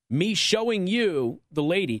 Me showing you, the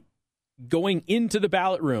lady, going into the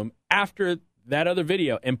ballot room after that other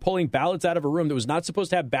video and pulling ballots out of a room that was not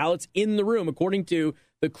supposed to have ballots in the room, according to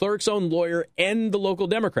the clerk's own lawyer and the local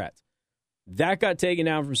Democrats. That got taken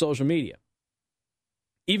down from social media,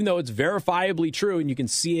 even though it's verifiably true and you can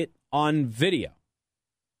see it on video.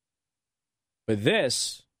 But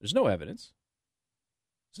this, there's no evidence.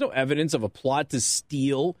 There's no evidence of a plot to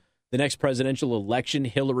steal the next presidential election,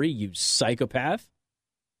 Hillary, you psychopath.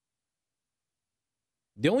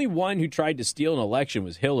 The only one who tried to steal an election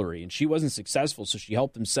was Hillary, and she wasn't successful, so she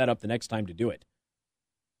helped them set up the next time to do it.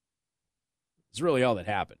 It's really all that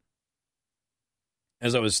happened.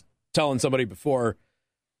 As I was telling somebody before,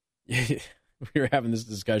 we were having this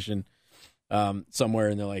discussion somewhere,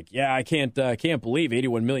 and they're like, yeah, I can't believe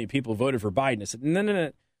 81 million people voted for Biden. I said,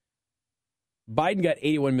 no. Biden got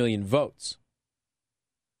 81 million votes.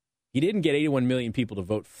 He didn't get 81 million people to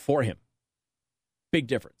vote for him. Big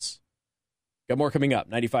difference. Got more coming up.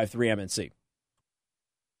 95.3 MNC.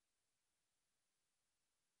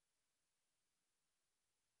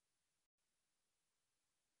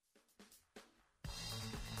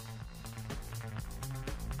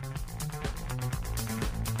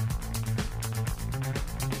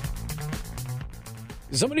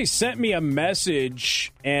 Somebody sent me a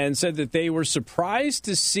message and said that they were surprised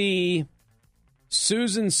to see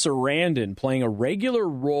Susan Sarandon playing a regular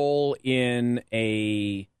role in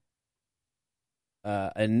a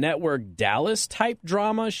network Dallas type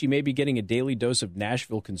drama. She may be getting a daily dose of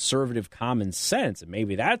Nashville conservative common sense, and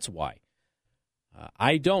maybe that's why.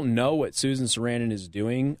 I don't know what Susan Sarandon is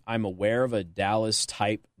doing. I'm aware of a Dallas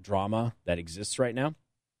type drama that exists right now.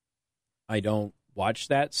 I don't watch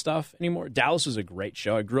that stuff anymore. Dallas was a great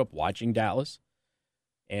show. I grew up watching Dallas,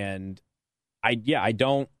 and I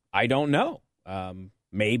don't know.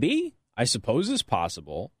 Maybe, I suppose it's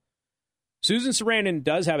possible. Susan Sarandon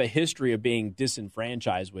does have a history of being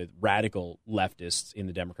disenfranchised with radical leftists in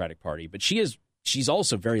the Democratic Party, but she's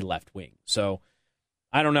also very left-wing. So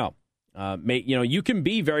I don't know. You can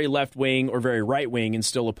be very left-wing or very right-wing and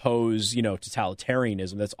still oppose,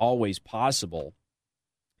 totalitarianism. That's always possible.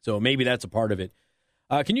 So maybe that's a part of it.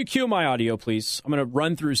 Can you cue my audio, please? I'm going to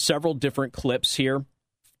run through several different clips here.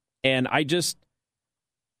 And I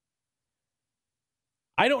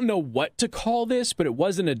don't know what to call this, but it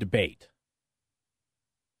wasn't a debate.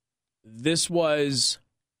 This was,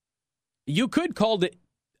 you could call it,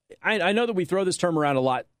 I know that we throw this term around a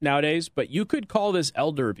lot nowadays, but you could call this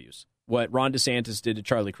elder abuse, what Ron DeSantis did to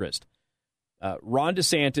Charlie Crist. Ron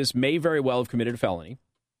DeSantis may very well have committed a felony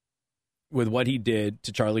with what he did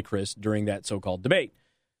to Charlie Crist during that so-called debate.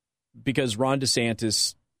 because Ron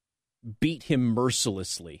DeSantis beat him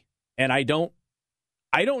mercilessly. And I don't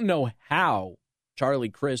know how Charlie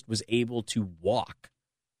Crist was able to walk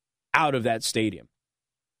out of that stadium.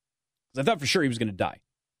 I thought for sure he was going to die.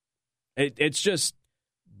 It's just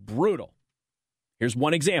brutal. Here's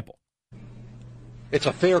one example. It's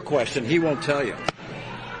a fair question. He won't tell you.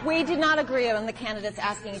 We did not agree on the candidates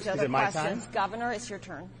asking each other questions. Governor, it's your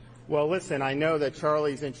turn. Well, listen, I know that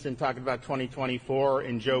Charlie's interested in talking about 2024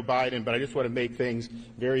 and Joe Biden, but I just want to make things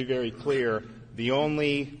very, very clear. The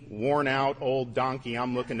only worn-out old donkey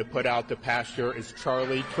I'm looking to put out to pasture is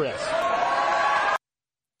Charlie Crist.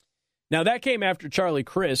 Now, that came after Charlie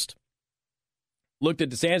Crist looked at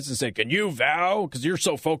DeSantis and said, can you vow, because you're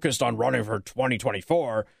so focused on running for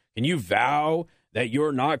 2024, can you vow that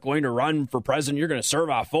you're not going to run for president? You're going to serve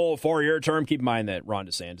a full 4-year term. Keep in mind that Ron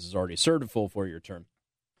DeSantis has already served a full 4-year term.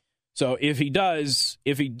 So if he does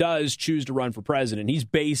choose to run for president, he's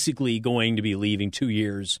basically going to be leaving 2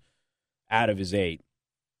 years out of his 8.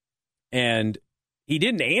 And he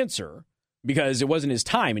didn't answer because it wasn't his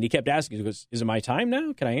time. And he kept asking, he goes, is it my time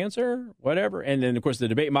now? Can I answer? Whatever. And then, of course, the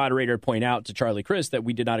debate moderator pointed out to Charlie Crist that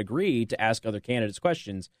we did not agree to ask other candidates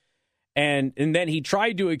questions. And then he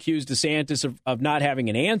tried to accuse DeSantis of not having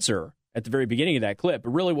an answer at the very beginning of that clip.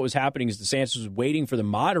 But really what was happening is DeSantis was waiting for the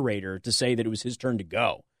moderator to say that it was his turn to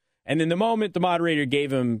go. And then the moment the moderator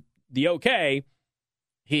gave him the okay,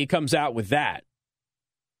 he comes out with that.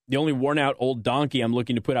 The only worn-out old donkey I'm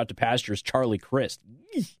looking to put out to pasture is Charlie Crist.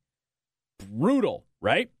 Brutal,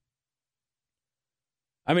 right?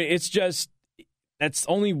 I mean, it's just, that's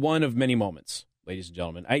only one of many moments, ladies and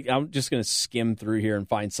gentlemen. I'm just going to skim through here and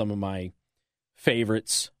find some of my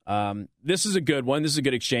favorites. This is a good one. This is a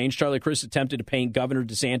good exchange. Charlie Crist attempted to paint Governor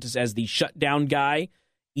DeSantis as the shutdown guy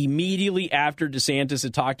immediately after DeSantis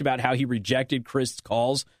had talked about how he rejected Crist's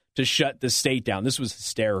calls to shut the state down. This was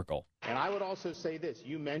hysterical. And I would also say this.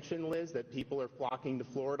 You mentioned, Liz, that people are flocking to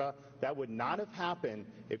Florida. That would not have happened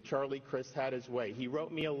if Charlie Crist had his way. He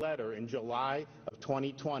wrote me a letter in July of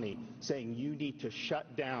 2020 saying you need to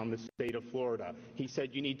shut down the state of Florida. He said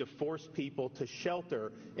you need to force people to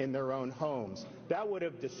shelter in their own homes. That would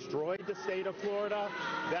have destroyed the state of Florida.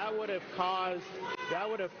 That would have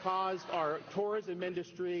caused our tourism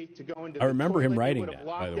industry to go into the I remember him writing that,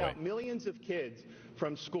 by the way. Out millions of kids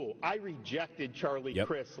from school. I rejected Charlie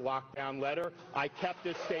Crist's lockdown letter. I kept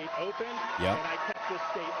this state open, and I kept this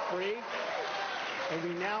state free. And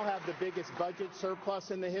we now have the biggest budget surplus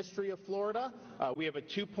in the history of Florida. We have a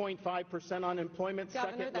 2.5% unemployment,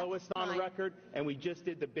 Governor, second lowest on record, and we just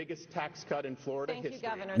did the biggest tax cut in Florida history.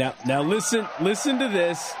 Now listen to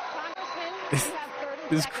this.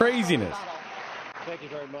 This craziness. Thank you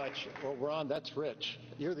very much. Well, Ron, that's rich.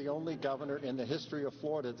 You're the only governor in the history of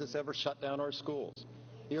Florida that's ever shut down our schools.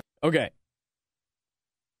 Okay.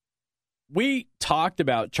 We talked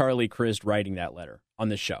about Charlie Crist writing that letter on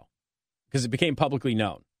this show because it became publicly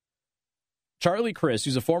known. Charlie Crist,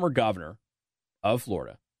 who's a former governor of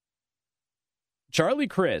Florida, Charlie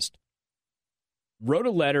Crist wrote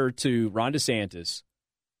a letter to Ron DeSantis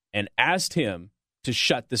and asked him to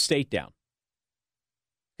shut the state down.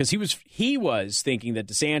 Because he was thinking that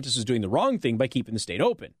DeSantis was doing the wrong thing by keeping the state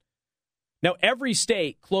open. Now, every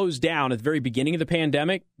state closed down at the very beginning of the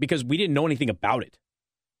pandemic because we didn't know anything about it.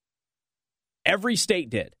 Every state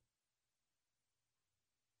did.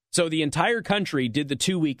 So the entire country did the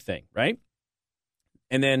 2-week thing, right?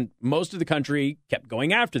 And then most of the country kept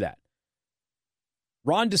going after that.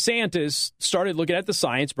 Ron DeSantis started looking at the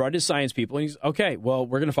science, brought his science people, and he's, okay, well,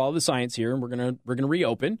 we're going to follow the science here, and we're going to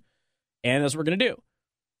reopen, and that's what we're going to do.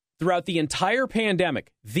 Throughout the entire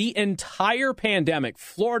pandemic,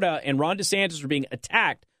 Florida and Ron DeSantis were being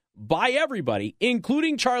attacked by everybody,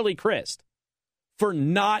 including Charlie Crist, for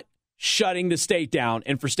not shutting the state down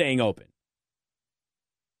and for staying open.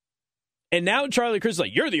 And now Charlie Crist is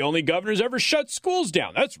like, you're the only governor who's ever shut schools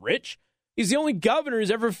down. That's rich. He's the only governor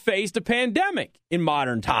who's ever faced a pandemic in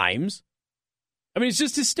modern times. I mean, it's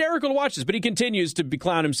just hysterical to watch this, but he continues to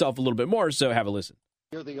beclown himself a little bit more, so have a listen.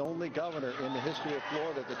 You're the only governor in the history of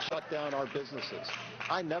Florida that shut down our businesses.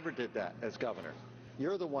 I never did that as governor.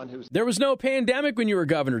 You're the one who's... There was no pandemic when you were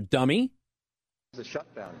governor, dummy. The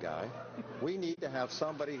shutdown guy. We need to have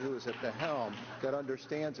somebody who is at the helm that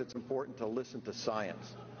understands it's important to listen to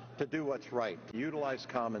science, to do what's right, to utilize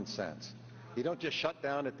common sense. You don't just shut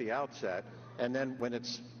down at the outset, and then when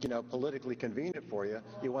it's, politically convenient for you,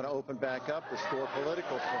 you want to open back up to store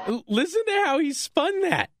political points. Listen to how he spun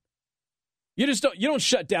that. You don't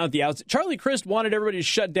shut down at the outset. Charlie Crist wanted everybody to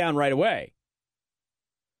shut down right away.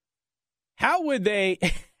 How would they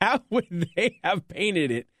have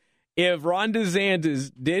painted it if Ron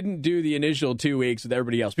DeSantis didn't do the initial 2 weeks with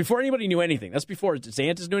everybody else, before anybody knew anything, that's before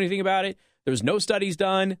DeSantis knew anything about it. There was no studies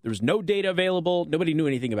done. There was no data available. Nobody knew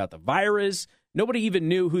anything about the virus. Nobody even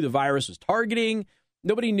knew who the virus was targeting.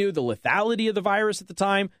 Nobody knew the lethality of the virus at the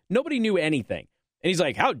time. Nobody knew anything. And he's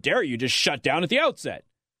like, how dare you just shut down at the outset?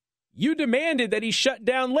 You demanded that he shut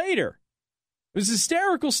down later. It was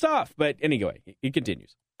hysterical stuff. But anyway, he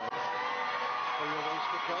continues.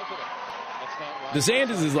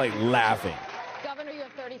 DeSantis is like laughing. Governor, you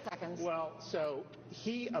have 30 seconds. Well, so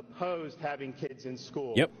he opposed having kids in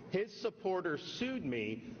school. Yep. His supporters sued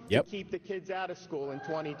me Yep. to keep the kids out of school in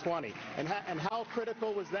 2020. And how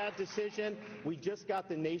critical was that decision? We just got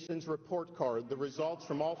the nation's report card, the results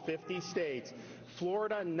from all 50 states.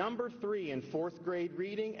 Florida, number 3 in 4th grade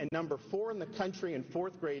reading and number 4 in the country in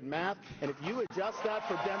 4th grade math. And if you adjust that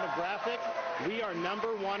for demographics, we are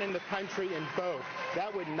number 1 in the country in both.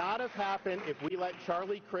 That would not have happened if we let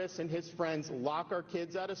Charlie Crist and his friends lock our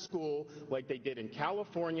kids out of school like they did in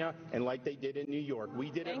California and like they did in New York. We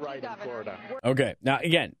did it right in Florida. Okay. Now,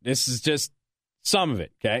 again, this is just some of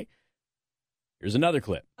it, okay? Here's another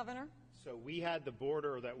clip. Governor? So we had the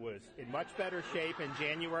border that was in much better shape in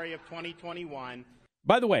January of 2021.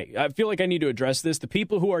 By the way, I feel like I need to address this. The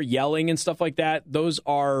people who are yelling and stuff like that, those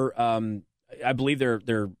are, I believe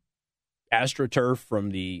they're AstroTurf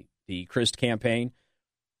from the Crist campaign.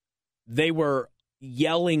 They were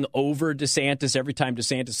yelling over DeSantis every time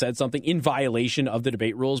DeSantis said something in violation of the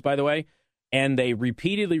debate rules, by the way. And they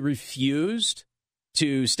repeatedly refused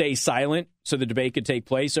to stay silent so the debate could take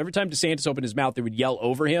place. So every time DeSantis opened his mouth, they would yell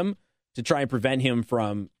over him to try and prevent him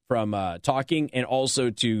from talking and also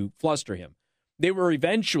to fluster him. They were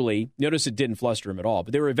eventually, notice it didn't fluster him at all,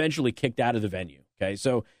 but they were eventually kicked out of the venue. Okay,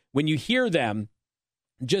 so when you hear them,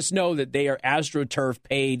 just know that they are AstroTurf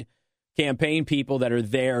paid campaign people that are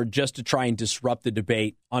there just to try and disrupt the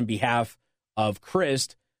debate on behalf of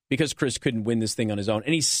Crist, because Crist couldn't win this thing on his own,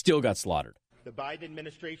 and he still got slaughtered. The Biden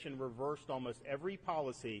administration reversed almost every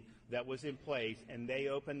policy that was in place, and they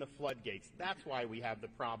opened the floodgates. That's why we have the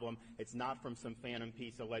problem. It's not from some phantom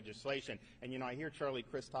piece of legislation. And, I hear Charlie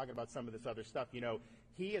Crist talking about some of this other stuff.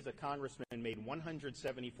 He, as a congressman, made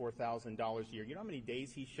 $174,000 a year. You know how many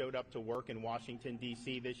days he showed up to work in Washington,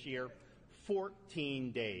 D.C. this year?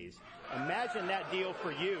 14 days. Imagine that deal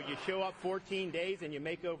for you. You show up 14 days and you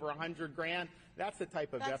make over $100,000. That's the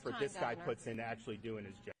type of effort this guy puts into actually doing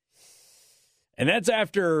his job. And that's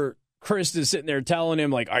after Crist is sitting there telling him,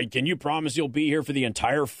 like, can you promise you'll be here for the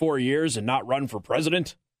entire 4 years and not run for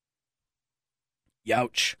president?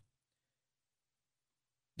 Youch.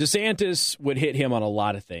 DeSantis would hit him on a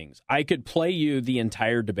lot of things. I could play you the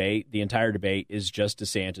entire debate. The entire debate is just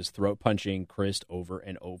DeSantis throat punching Crist over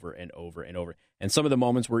and over and over and over. And some of the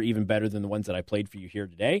moments were even better than the ones that I played for you here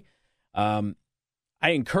today. I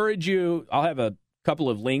encourage you. I'll have a couple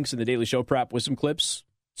of links in the Daily Show prep with some clips,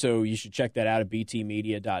 so you should check that out at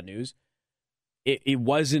btmedia.news. It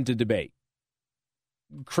wasn't a debate.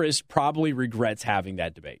 Crist probably regrets having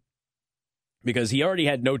that debate because he already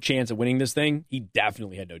had no chance of winning this thing. He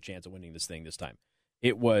definitely had no chance of winning this thing this time.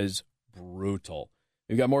 It was brutal.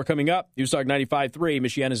 We've got more coming up. News Talk 95.3,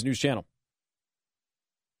 Michiana's news channel.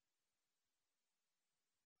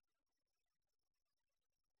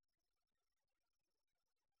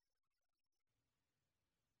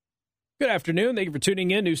 Good afternoon. Thank you for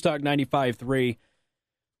tuning in. News Talk 95.3,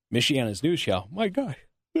 Michiana's news show. My God.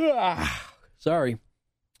 Sorry.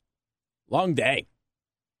 Long day.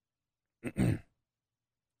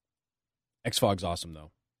 X-Fog's awesome,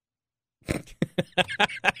 though.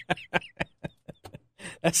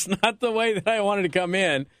 That's not the way that I wanted to come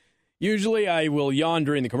in. Usually I will yawn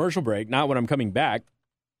during the commercial break, not when I'm coming back.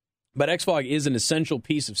 But X-Fog is an essential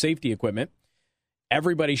piece of safety equipment.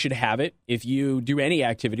 Everybody should have it. If you do any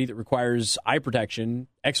activity that requires eye protection,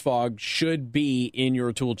 X-Fog should be in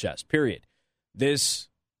your tool chest, period. This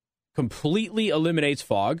completely eliminates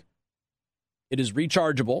fog. It is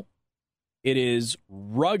rechargeable. It is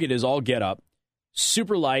rugged as all get up.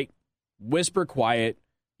 Super light, whisper quiet.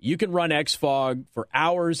 You can run X-Fog for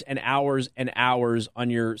hours and hours and hours on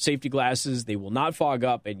your safety glasses. They will not fog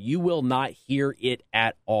up, and you will not hear it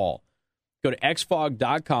at all. Go to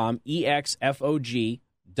xfog.com, EXFOG.com.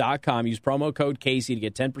 Use promo code Casey to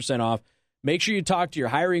get 10% off. Make sure you talk to your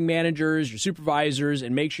hiring managers, your supervisors,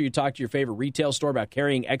 and make sure you talk to your favorite retail store about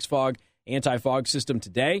carrying X-Fog anti-fog system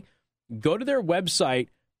today. Go to their website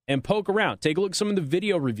and poke around. Take a look at some of the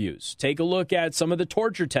video reviews. Take a look at some of the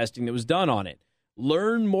torture testing that was done on it.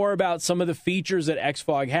 Learn more about some of the features that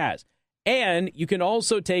X-Fog has. And you can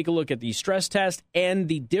also take a look at the stress test and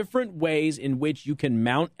the different ways in which you can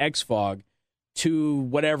mount X-Fog to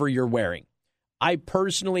whatever you're wearing. I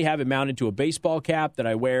personally have it mounted to a baseball cap that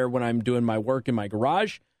I wear when I'm doing my work in my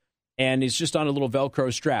garage, and it's just on a little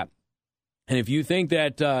Velcro strap. And if you think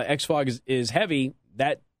that X-Fog is heavy,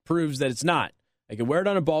 that proves that it's not. I can wear it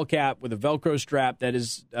on a ball cap with a Velcro strap that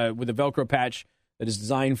is with a Velcro patch that is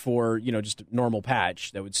designed for, just a normal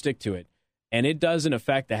patch that would stick to it. And it doesn't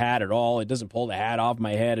affect the hat at all. It doesn't pull the hat off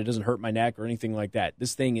my head. It doesn't hurt my neck or anything like that.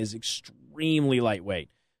 This thing is extremely lightweight,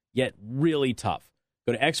 yet really tough.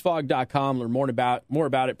 Go to xfog.com, learn more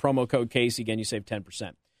about it. Promo code Casey. Again, you save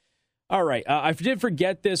 10%. All right. I did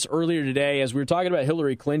forget this earlier today as we were talking about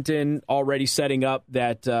Hillary Clinton already setting up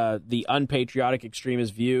that the unpatriotic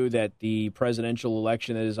extremist view that the presidential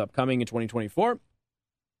election that is upcoming in 2024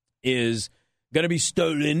 is going to be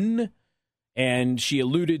stolen. And she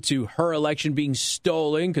alluded to her election being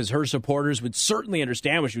stolen because her supporters would certainly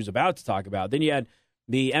understand what she was about to talk about. Then you had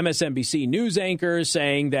the MSNBC news anchor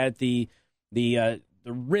saying that the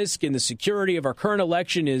risk and the security of our current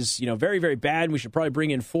election is, very, very bad. And we should probably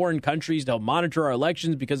bring in foreign countries to help monitor our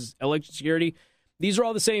elections because election security. These are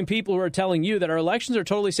all the same people who are telling you that our elections are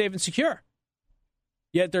totally safe and secure.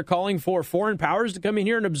 Yet they're calling for foreign powers to come in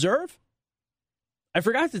here and observe. I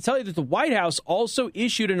forgot to tell you that the White House also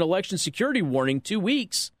issued an election security warning 2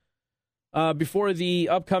 weeks before the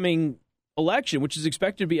upcoming election, which is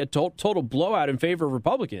expected to be a total blowout in favor of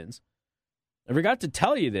Republicans. I forgot to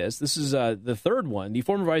tell you this. This is the third one. The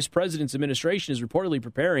former vice president's administration is reportedly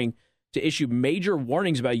preparing to issue major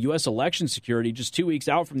warnings about U.S. election security just 2 weeks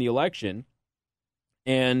out from the election.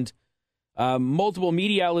 And multiple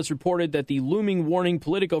media outlets reported that the looming warning,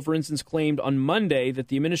 Politico, for instance, claimed on Monday that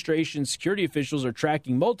the administration's security officials are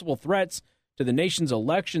tracking multiple threats to the nation's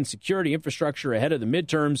election security infrastructure ahead of the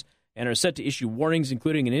midterms and are set to issue warnings,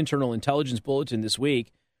 including an internal intelligence bulletin this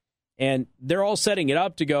week. And they're all setting it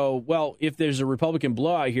up to go, well, if there's a Republican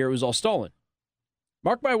blowout here, it was all stolen.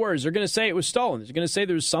 Mark my words, they're going to say it was stolen. They're going to say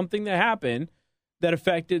there was something that happened that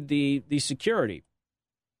affected the security.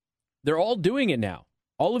 They're all doing it now.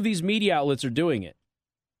 All of these media outlets are doing it.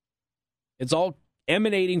 It's all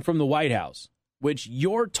emanating from the White House, which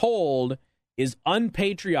you're told is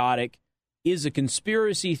unpatriotic, is a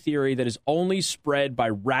conspiracy theory that is only spread by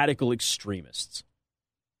radical extremists.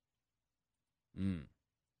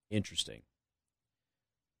 Interesting.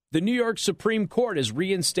 The New York Supreme Court has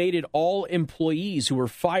reinstated all employees who were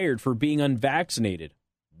fired for being unvaccinated.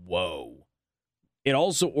 Whoa. It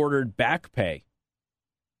also ordered back pay.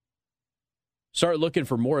 Start looking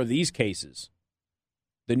for more of these cases.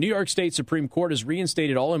 The New York State Supreme Court has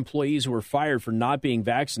reinstated all employees who were fired for not being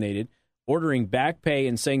vaccinated, ordering back pay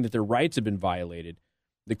and saying that their rights have been violated.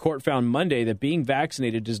 The court found Monday that being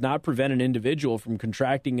vaccinated does not prevent an individual from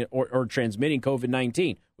contracting or transmitting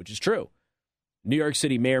COVID-19, which is true. New York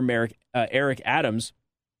City Mayor Eric Adams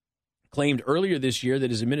claimed earlier this year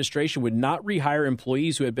that his administration would not rehire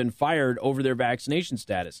employees who had been fired over their vaccination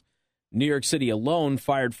status. New York City alone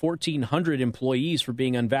fired 1,400 employees for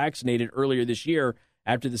being unvaccinated earlier this year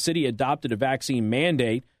after the city adopted a vaccine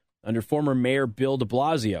mandate under former Mayor Bill de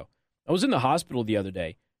Blasio. I was in the hospital the other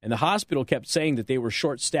day, and the hospital kept saying that they were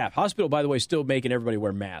short-staffed. Hospital, by the way, still making everybody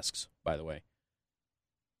wear masks, by the way.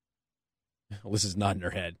 Alyssa's nodding her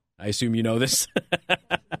head. I assume you know this.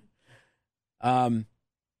 They're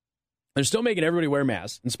still making everybody wear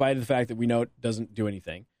masks, in spite of the fact that we know it doesn't do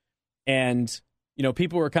anything. And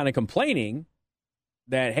people were kind of complaining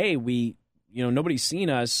that, hey, nobody's seen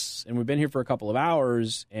us and we've been here for a couple of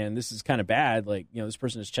hours and this is kind of bad. Like, this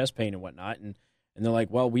person has chest pain and whatnot. And they're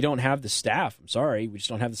like, well, we don't have the staff. I'm sorry. We just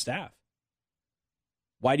don't have the staff.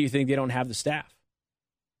 Why do you think they don't have the staff?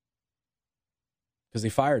 Because they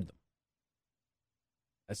fired them.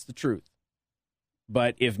 That's the truth.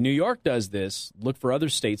 But if New York does this, look for other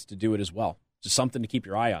states to do it as well. Just something to keep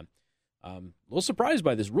your eye on. A little surprised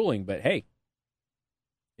by this ruling, but hey,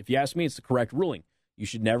 if you ask me, it's the correct ruling. You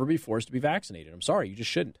should never be forced to be vaccinated. I'm sorry, you just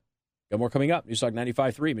shouldn't. Got more coming up. Newstalk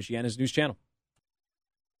 95.3, Michiana's news channel.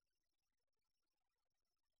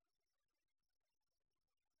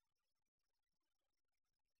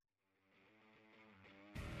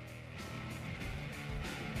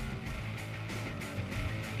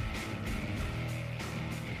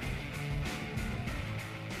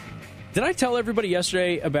 Did I tell everybody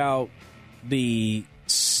yesterday about the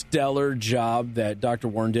stellar job that Dr.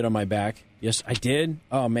 Warren did on my back? Yes, I did.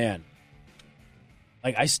 Oh, man.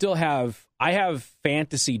 Like, I have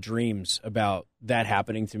fantasy dreams about that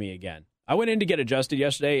happening to me again. I went in to get adjusted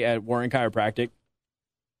yesterday at Warren Chiropractic.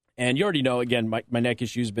 And you already know, again, my neck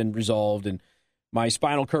issue has been resolved and my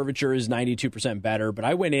spinal curvature is 92% better. But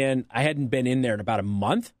I went in, I hadn't been in there in about a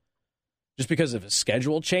month just because of a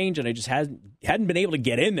schedule change. And I just hadn't been able to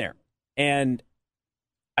get in there. And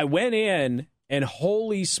I went in And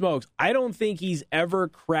holy smokes, I don't think he's ever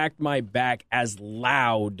cracked my back as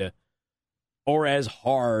loud or as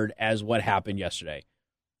hard as what happened yesterday.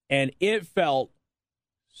 And it felt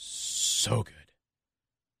so good.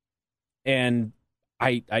 And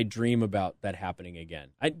I dream about that happening again.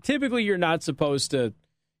 Typically, you're not supposed to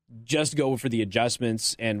just go for the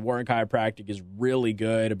adjustments, and Warren Chiropractic is really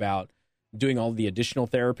good about doing all the additional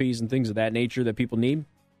therapies and things of that nature that people need.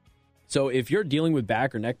 So if you're dealing with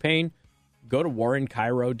back or neck pain, go to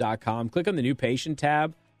warrenchiro.com, click on the new patient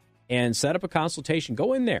tab, and set up a consultation.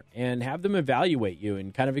 Go in there and have them evaluate you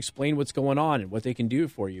and kind of explain what's going on and what they can do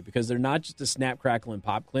for you, because they're not just a snap, crackle, and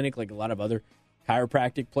pop clinic like a lot of other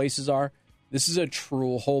chiropractic places are. This is a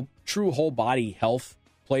true whole body health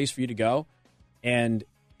place for you to go, and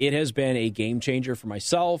it has been a game changer for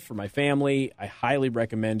myself, for my family. I highly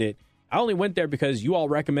recommend it. I only went there because you all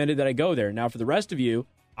recommended that I go there. Now, for the rest of you,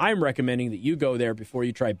 I'm recommending that you go there before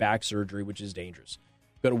you try back surgery, which is dangerous.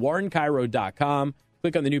 Go to warrenchiro.com,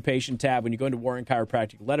 click on the new patient tab. When you go into Warren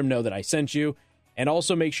Chiropractic, let them know that I sent you. And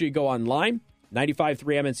also make sure you go online,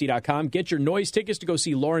 953mnc.com. Get your noise tickets to go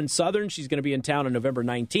see Lauren Southern. She's going to be in town on November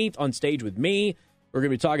 19th on stage with me. We're going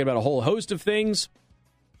to be talking about a whole host of things.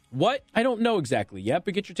 What? I don't know exactly yet,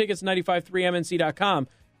 but get your tickets at 953mnc.com,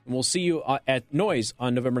 and we'll see you at Noise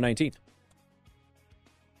on November 19th.